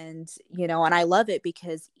 and, and I love it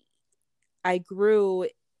because I grew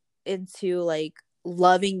into like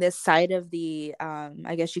loving this side of the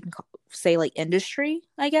I guess you can say like industry,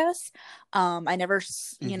 I guess. I never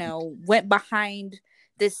went behind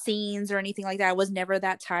the scenes or anything like that. I was never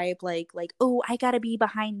that type, like, oh, I gotta be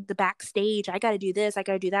behind the backstage, I gotta do this, I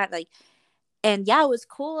gotta do that, like. And yeah, it was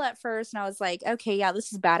cool at first, and I was like, okay, yeah,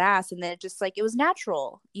 this is badass. And then it just like, it was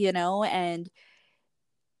natural, and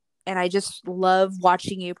I just love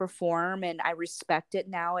watching you perform, and I respect it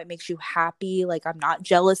now. It makes you happy. Like I'm not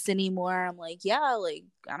jealous anymore. I'm like, yeah, like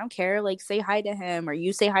I don't care. Like say hi to him, or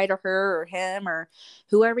you say hi to her or him, or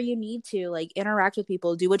whoever you need to. Like interact with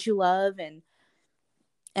people, do what you love, and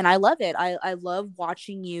I love it. I love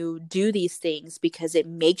watching you do these things because it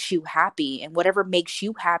makes you happy, and whatever makes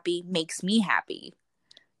you happy makes me happy.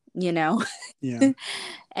 You know. Yeah.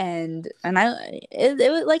 And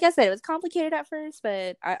it was, like I said, it was complicated at first,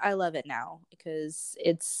 but I love it now because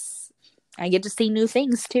I get to see new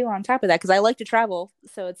things too on top of that, because I like to travel,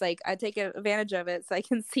 so it's like I take advantage of it so I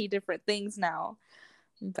can see different things now.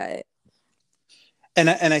 But And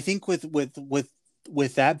I think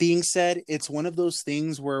with that being said, it's one of those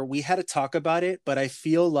things where we had to talk about it, but I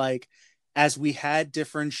feel like as we had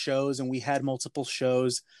different shows and we had multiple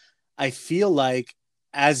shows, I feel like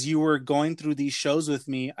as you were going through these shows with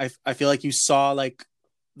me, I feel like you saw like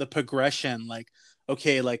the progression, like,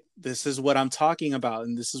 okay, like this is what I'm talking about,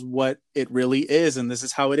 and this is what it really is, and this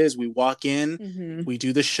is how it is. We walk in, mm-hmm. we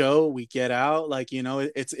do the show, we get out, like,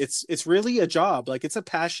 it's really a job, like it's a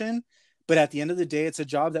passion, but at the end of the day, it's a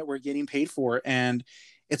job that we're getting paid for. And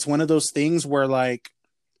it's one of those things where like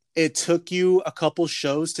it took you a couple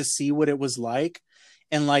shows to see what it was like.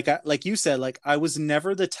 And like you said, like I was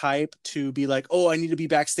never the type to be like, oh, I need to be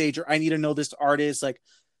backstage, or I need to know this artist. Like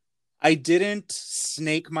I didn't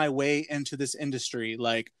snake my way into this industry.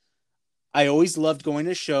 Like I always loved going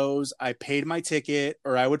to shows. I paid my ticket,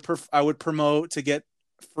 or I would promote to get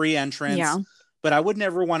free entrance, Yeah. but I would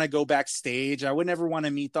never want to go backstage. I would never want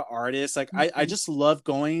to meet the artist. Like I Mm-hmm. just love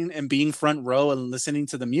going and being front row and listening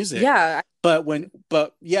to the music. Yeah. But when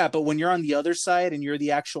you're on the other side and you're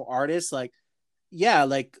the actual artist, like, yeah,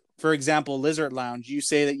 like for example, Lizard Lounge, you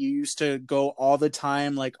say that you used to go all the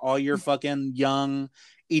time, like all your fucking young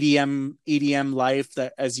EDM life,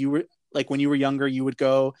 that as you were like when you were younger, you would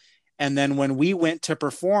go. And then when we went to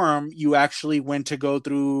perform, you actually went to go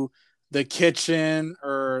through the kitchen,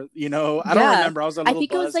 or, I don't Yeah. remember. I was a I little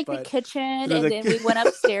think it was buzzed, like the but kitchen, through and the, then we went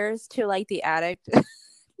upstairs to like the attic.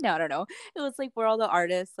 No, I don't know. It was like where all the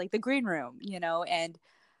artists, like the green room, and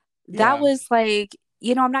that yeah. was like,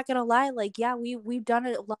 I'm not gonna lie, like, yeah, we've done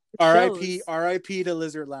a lot of RIP, shows. RIP to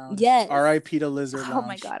Lizard Lounge. Yes. RIP to Lizard Oh my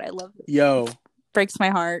Lounge. god, I love it. Yo, Breaks my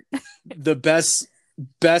heart. the best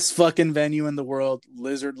fucking venue in the world,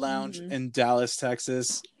 Lizard Lounge Hmm. in Dallas,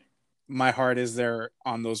 Texas. My heart is there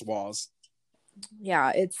on those walls.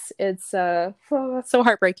 Yeah, it's so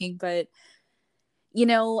heartbreaking, but you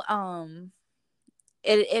know, um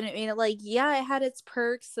like, yeah, it had its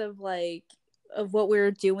perks of like of what we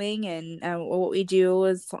were doing, and what we do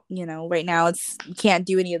is, right now it's you can't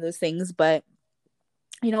do any of those things, but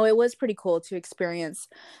it was pretty cool to experience,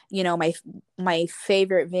 my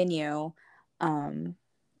favorite venue, um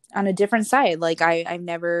on a different side. Like I've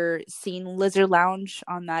never seen Lizard Lounge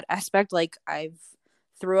on that aspect. Like I've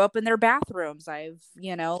threw up in their bathrooms. I've,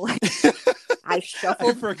 like I I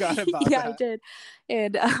shuffled. forgot about Yeah, I that. did.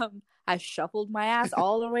 And I shuffled my ass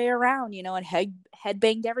all the way around, and head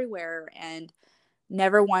banged everywhere. And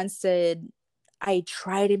never once did I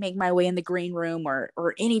try to make my way in the green room or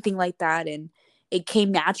anything like that. And it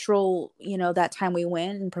came natural, that time we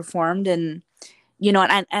went and performed. And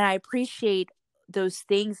and I appreciate those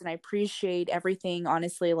things, and I appreciate everything,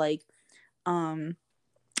 honestly, like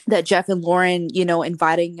that Jeff and Lauren,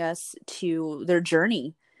 inviting us to their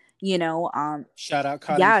journey, Shout out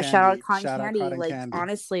Cotton yeah, shout out Candy. Cotton Shout out Candy. Cotton Like, Candy.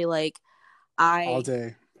 honestly, like All I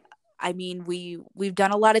day. I mean, we've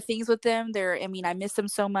done a lot of things with them. I miss them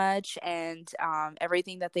so much, and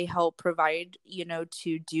everything that they help provide,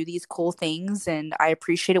 to do these cool things, and I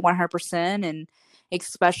appreciate it 100%. And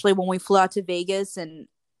especially when we flew out to Vegas and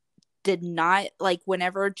did not, like,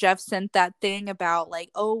 whenever Jeff sent that thing about like,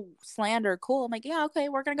 oh, Slander, cool. I'm like, yeah, okay,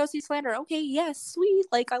 we're gonna go see Slander. Okay, yes, sweet.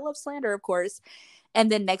 Like, I love Slander, of course.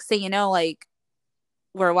 And then next thing you know, like,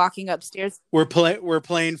 we're walking upstairs. We're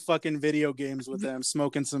playing fucking video games with them,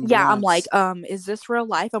 smoking some Yeah, I'm like, blunts. is this real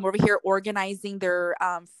life? I'm over here organizing their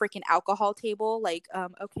freaking alcohol table. Like,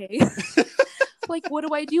 okay. Like, what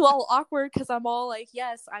do I do? All awkward because I'm all like,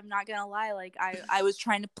 yes, I'm not gonna lie. Like, I was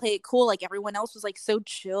trying to play it cool. Like, everyone else was like so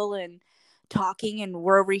chill and talking, and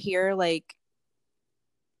we're over here like,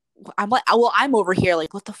 I'm like, well, I'm over here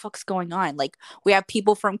like, what the fuck's going on? Like, we have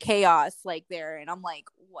people from Chaos like there, and I'm like,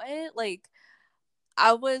 what? Like,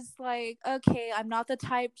 I was like, okay, I'm not the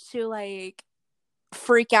type to like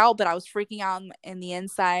freak out, but I was freaking out in the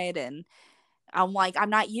inside. And I'm like, I'm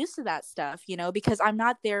not used to that stuff, because I'm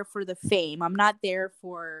not there for the fame. I'm not there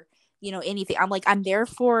for, anything. I'm like, I'm there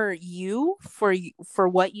for you, for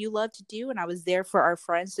what you love to do. And I was there for our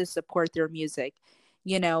friends to support their music,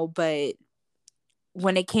 but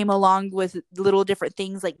when it came along with little different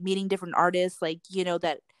things, like meeting different artists, like,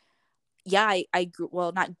 that, yeah, I grew,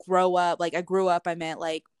 well, not grow up, like I grew up, I meant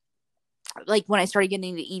like when I started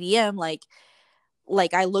getting into EDM,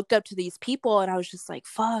 like I looked up to these people and I was just like,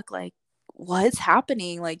 fuck, like what's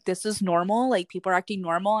happening? Like, this is normal. Like, people are acting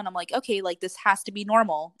normal. And I'm like, okay, like this has to be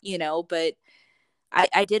normal, but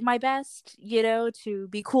I did my best, to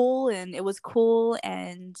be cool, and it was cool.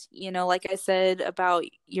 And, like I said about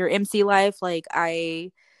your MC life, like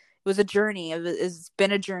it was a journey. It's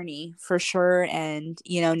been a journey for sure. And,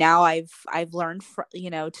 now I've learned,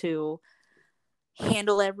 to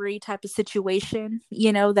handle every type of situation,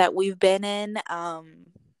 that we've been in.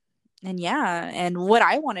 And yeah, and what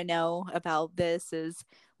I want to know about this is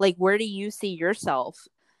like, where do you see yourself,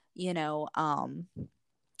 you know, um,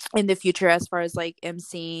 in the future, as far as like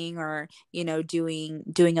emceeing or,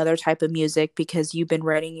 doing other type of music, because you've been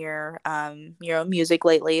writing your own music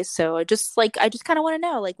lately. So I just kind of want to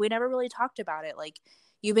know, like, we never really talked about it. Like,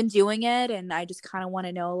 you've been doing it, and I just kind of want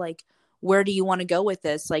to know, like, where do you want to go with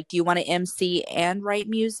this? Like, do you want to MC and write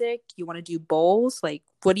music? Do you want to do both? Like,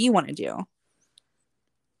 what do you want to do?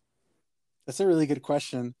 That's a really good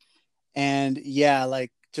question. And yeah,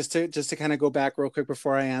 like just to kind of go back real quick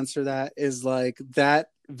before I answer that, is like that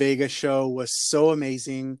Vegas show was so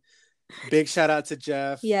amazing. Big shout out to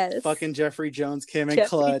Jeff. Yes. Fucking Jeffrey Jones came in Jeffrey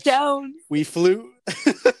clutch. Jones. We flew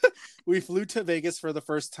we flew to Vegas for the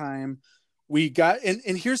first time. We got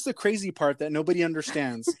and here's the crazy part that nobody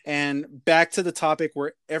understands. And back to the topic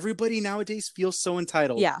where everybody nowadays feels so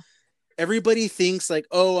entitled. Yeah. Everybody thinks like,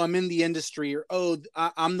 oh, I'm in the industry, or oh,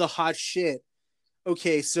 I'm the hot shit.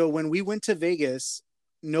 Okay, so when we went to Vegas,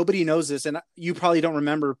 nobody knows this, and you probably don't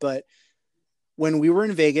remember, but when we were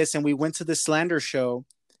in Vegas and we went to the Slander show,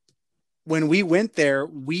 when we went there,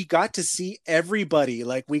 we got to see everybody.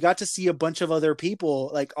 Like, we got to see a bunch of other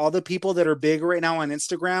people, like all the people that are big right now on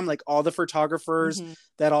Instagram, like all the photographers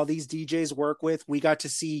that all these DJs work with. We got to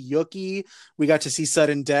see Yuki. We got to see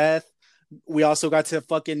Sudden Death. We also got to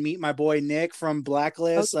fucking meet my boy Nick from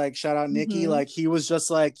Blacklist. Okay. Like, shout out Nicky. Like, he was just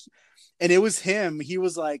like, and it was him. He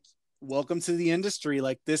was like, welcome to the industry.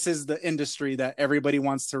 Like, this is the industry that everybody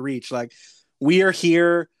wants to reach. Like, we are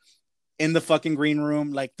here in the fucking green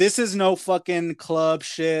room. Like, this is no fucking club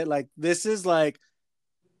shit. Like, this is where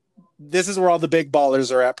all the big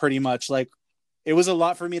ballers are at, pretty much. Like, it was a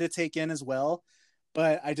lot for me to take in as well,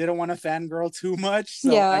 but I didn't want to fangirl too much.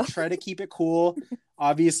 So yeah. I try to keep it cool.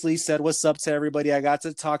 Obviously said what's up to everybody. I got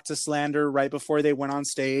to talk to Slander right before they went on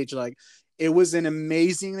stage. Like, it was an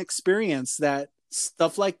amazing experience. That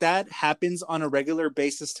stuff like that happens on a regular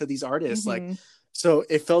basis to these artists. Like, so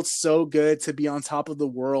it felt so good to be on top of the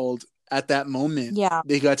world at that moment. Yeah.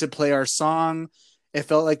 They got to play our song. It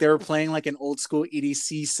felt like they were playing like an old school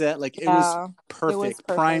EDC set. Like, it was perfect.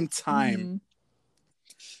 Prime time.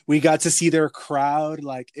 We got to see their crowd.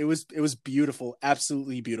 Like, it was beautiful.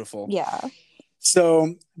 Absolutely beautiful. Yeah.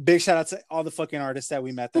 So big shout out to all the fucking artists that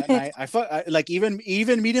we met that night. Like even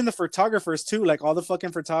meeting the photographers too, like all the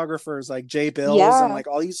fucking photographers, like Jay Bills and Yeah. like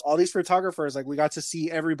all these photographers. Like we got to see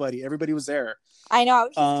everybody. Everybody was there. I know. I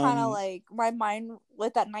was just kind of Um, like, my mind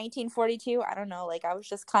with that 1942. I don't know. Like, I was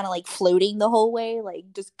just kind of like floating the whole way, like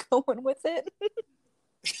just going with it.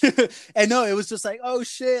 and no, it was just like, oh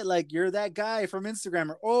shit, like you're that guy from Instagram,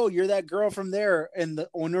 or oh, you're that girl from there, and the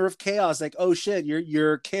owner of Chaos, like, oh shit,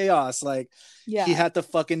 you're Chaos. Like he Yeah. had the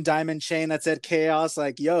fucking diamond chain that said Chaos.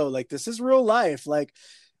 Like, yo, like this is real life. Like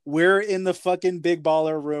we're in the fucking big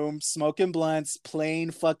baller room, smoking blunts,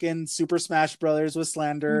 playing fucking Super Smash Brothers with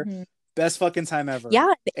Slander. Mm-hmm. Best fucking time ever.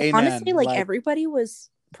 Yeah. Honestly, Amen. like Like, everybody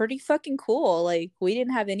was pretty fucking cool. Like, we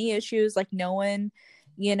didn't have any issues. Like, no one,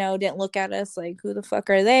 didn't look at us like, who the fuck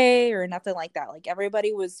are they, or nothing like that. Like,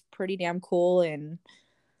 everybody was pretty damn cool, and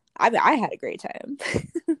I had a great time.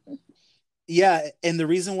 yeah, and the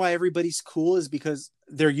reason why everybody's cool is because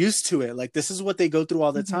they're used to it. Like this is what they go through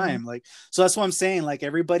all the Mm-hmm. time. Like so that's what I'm saying. Like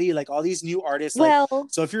everybody, like all these new artists, like Well,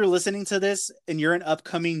 so if you're listening to this and you're an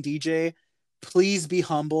upcoming DJ, please be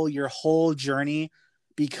humble your whole journey,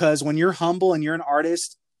 because when you're humble and you're an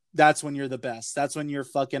artist, that's when you're the best. That's when you're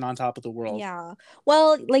fucking on top of the world. yeah.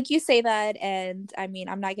 Well, like you say that, and I mean,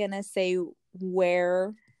 I'm not gonna say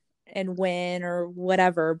where and when or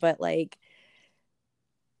whatever, but like,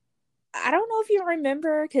 I don't know if you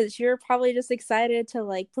remember, because you're probably just excited to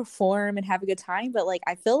like perform and have a good time, but like,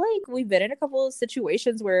 I feel like we've been in a couple of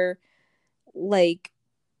situations where like,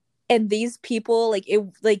 and these people, like, it,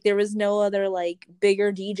 like there was no other like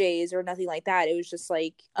bigger DJs or nothing like that. It was just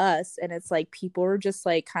like us, and it's like people were just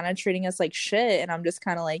like kind of treating us like shit, and I'm just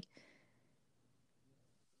kind of like,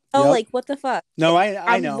 oh, Yep. like what the fuck? No, Like,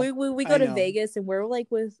 I know. we go I to know. Vegas, and we're like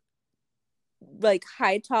with like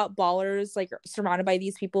high top ballers, like surrounded by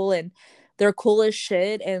these people, and they're cool as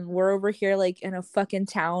shit, and we're over here like in a fucking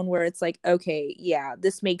town where it's like, okay, yeah,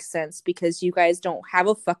 this makes sense because you guys don't have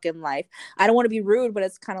a fucking life. I don't want to be rude, but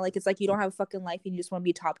it's kind of like, it's like you don't have a fucking life and you just want to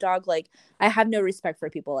be top dog. Like, I have no respect for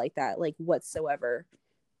people like that, like, whatsoever.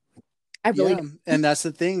 I really Yeah, don't. and that's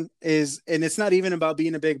the thing is, and it's not even about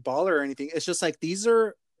being a big baller or anything. It's just like these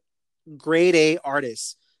are grade A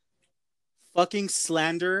artists. Fucking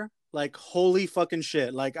Slander, like holy fucking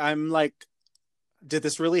shit. Like I'm like, did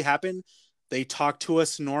this really happen? They talked to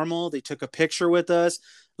us normal. They took a picture with us.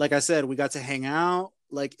 Like I said, we got to hang out.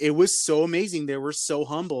 Like it was so amazing. They were so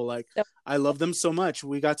humble. Like I love them so much.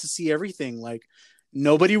 We got to see everything. Like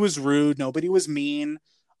nobody was rude. Nobody was mean.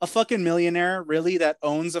 A fucking millionaire, really, that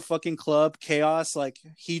owns a fucking club, Chaos. Like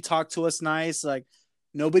he talked to us nice. Like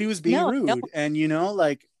nobody was being No, no. rude. And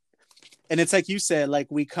like, and it's like you said, like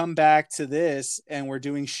we come back to this and we're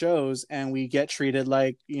doing shows and we get treated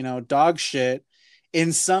like, dog shit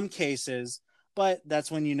in some cases. But that's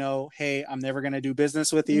when hey, I'm never gonna do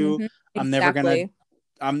business with you. Mm-hmm. I'm never gonna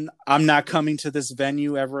Exactly. I'm not coming to this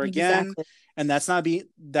venue ever again. Exactly. And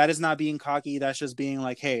that is not being cocky. That's just being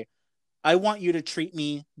like, hey, I want you to treat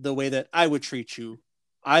me the way that I would treat you.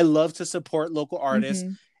 I love to support local artists.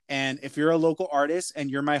 Mm-hmm. And if you're a local artist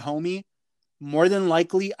and you're my homie, more than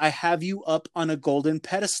likely I have you up on a golden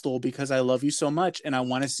pedestal because I love you so much and I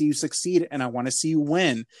want to see you succeed and I want to see you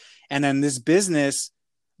win. And in this business,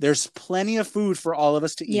 there's plenty of food for all of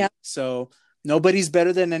us to Yeah. eat. So nobody's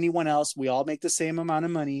better than anyone else. We all make the same amount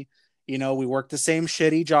of money. We work the same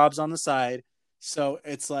shitty jobs on the side. So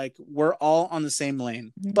it's like we're all on the same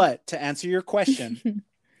lane. But to answer your question,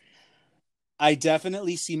 I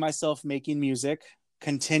definitely see myself making music,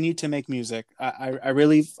 continue to make music. I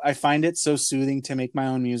really I find it so soothing to make my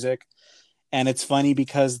own music. And it's funny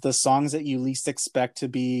because the songs that you least expect to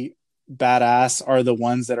be badass are the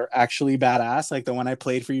ones that are actually badass. Like the one I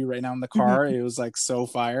played for you right now in the car, Mm-hmm. it was like so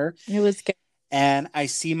fire. It was good. And I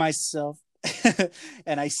see myself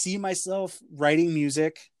and I see myself writing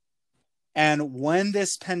music. And when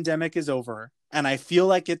this pandemic is over, and I feel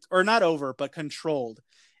like it, or not over, but controlled,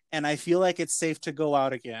 and I feel like it's safe to go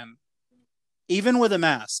out again, even with a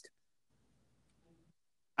mask,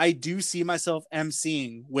 I do see myself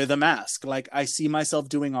emceeing with a mask. Like I see myself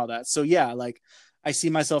doing all that. So yeah, like I see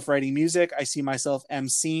myself writing music. I see myself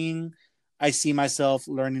emceeing. I see myself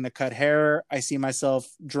learning to cut hair. I see myself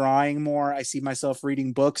drawing more. I see myself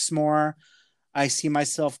reading books more. I see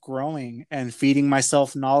myself growing and feeding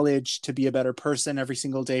myself knowledge to be a better person every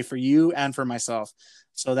single day for you and for myself.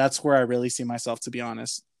 So that's where I really see myself, to be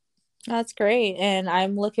honest. That's great. And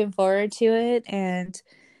I'm looking forward to it. And,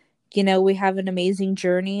 we have an amazing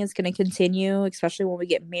journey. It's going to continue, especially when we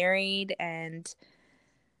get married and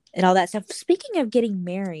all that stuff. Speaking of getting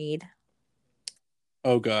married,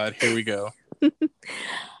 Oh God, here we go.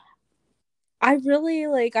 I really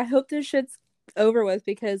like, I hope this shit's over with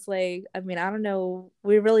because like I mean I don't know,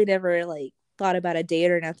 we really never like thought about a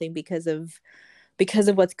date or nothing because of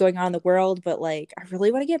what's going on in the world, but like I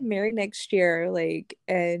really want to get married next year, like,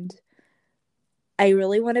 and I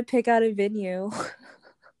really want to pick out a venue.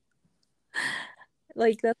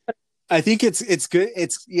 Like that's what. I think it's good.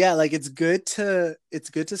 It's yeah, like it's good to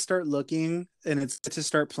start looking and it's good to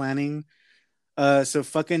start planning. So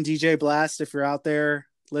fucking DJ Blast, if you're out there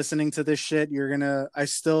listening to this shit,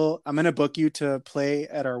 I'm gonna book you to play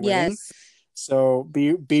at our wedding. Yes. So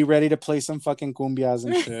be ready to play some fucking cumbias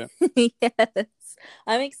and shit. Yes.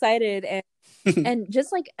 I'm excited and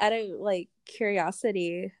just like out of like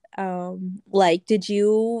curiosity, like did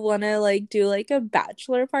you want to like do like a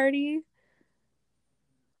bachelor party?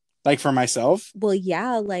 Like for myself. Well,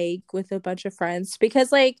 yeah, like with a bunch of friends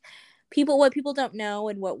because like what people don't know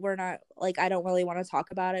and what we're not like I don't really want to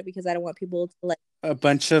talk about it because I don't want people to like A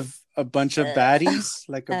bunch of baddies,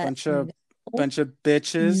 like a no. bunch of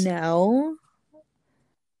bitches. No.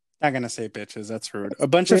 Not gonna say bitches, that's rude. A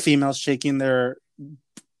bunch of females shaking their I mean,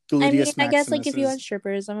 gluteus I guess like if you want maximuses.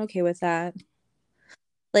 strippers, I'm okay with that.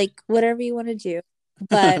 Like whatever you want to do.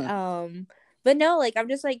 But but no, like I'm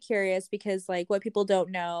just like curious because like what people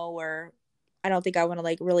don't know or I don't think I want to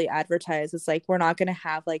like really advertise. It's like we're not gonna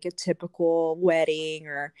have like a typical wedding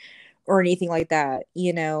or anything like that,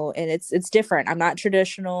 you know, and it's different. I'm not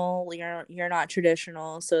traditional, you're not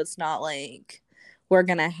traditional, so it's not like we're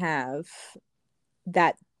gonna have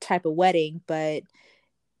that type of wedding, but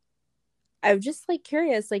I'm just like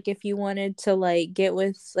curious, like if you wanted to like get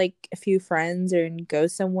with like a few friends and go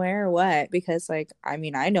somewhere or what, because like I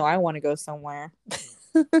mean I know I want to go somewhere.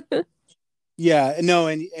 Yeah, no,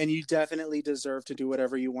 and you definitely deserve to do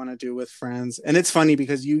whatever you want to do with friends. And it's funny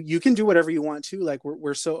because you can do whatever you want too. Like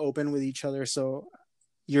we're so open with each other, so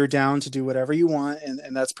you're down to do whatever you want,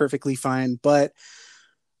 and that's perfectly fine. But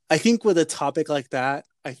I think with a topic like that,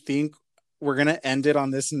 I think we're gonna end it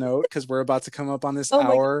on this note because we're about to come up on this Oh my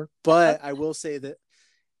hour. god. But I will say that,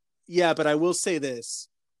 yeah, but I will say this: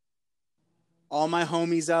 all my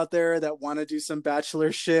homies out there that want to do some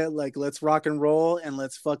bachelor shit, like let's rock and roll and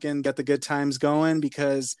let's fucking get the good times going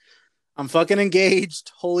because I'm fucking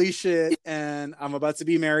engaged. Holy shit. And I'm about to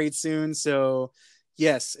be married soon. So,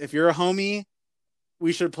 yes, if you're a homie,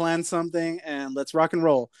 we should plan something and let's rock and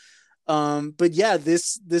roll. But yeah,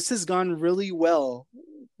 this has gone really well.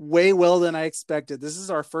 Way well than I expected. This is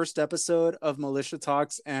our first episode of Militia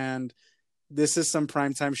Talks and this is some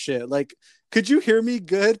primetime shit. Like, could you hear me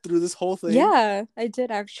good through this whole thing? Yeah, I did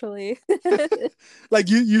actually. Like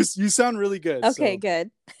you sound really good. Okay, good.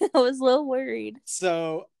 I was a little worried.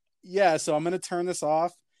 So yeah, so I'm gonna turn this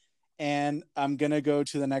off and I'm gonna go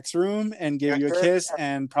to the next room and give you a kiss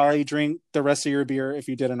and probably drink the rest of your beer if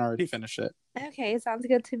you didn't already finish it. Okay, sounds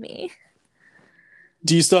good to me.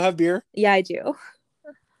 Do you still have beer? Yeah, I do.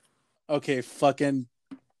 Okay, fucking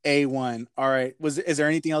A1. All right. Is there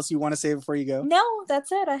anything else you want to say before you go? No,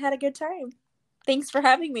 that's it. I had a good time. Thanks for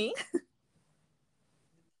having me.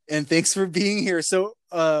 And thanks for being here. So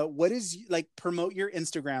what is like promote your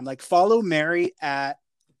Instagram? Like follow Mary at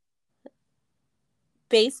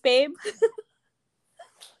Base babe.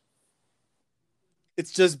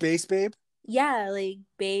 it's just base babe. Yeah, like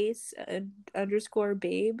base underscore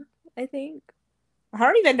babe, I think. I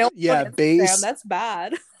don't even know Yeah, on Instagram. base. That's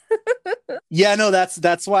bad. Yeah, no,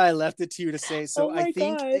 that's why I left it to you to say. So Oh I my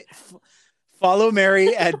think god. follow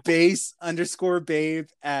Mary at base underscore babe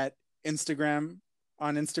at Instagram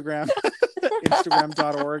on Instagram,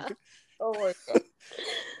 Instagram.org. Oh my god.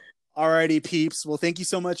 Alrighty, peeps. Well, thank you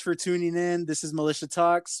so much for tuning in. This is Militia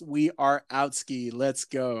Talks. We are outski. Let's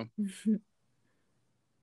go.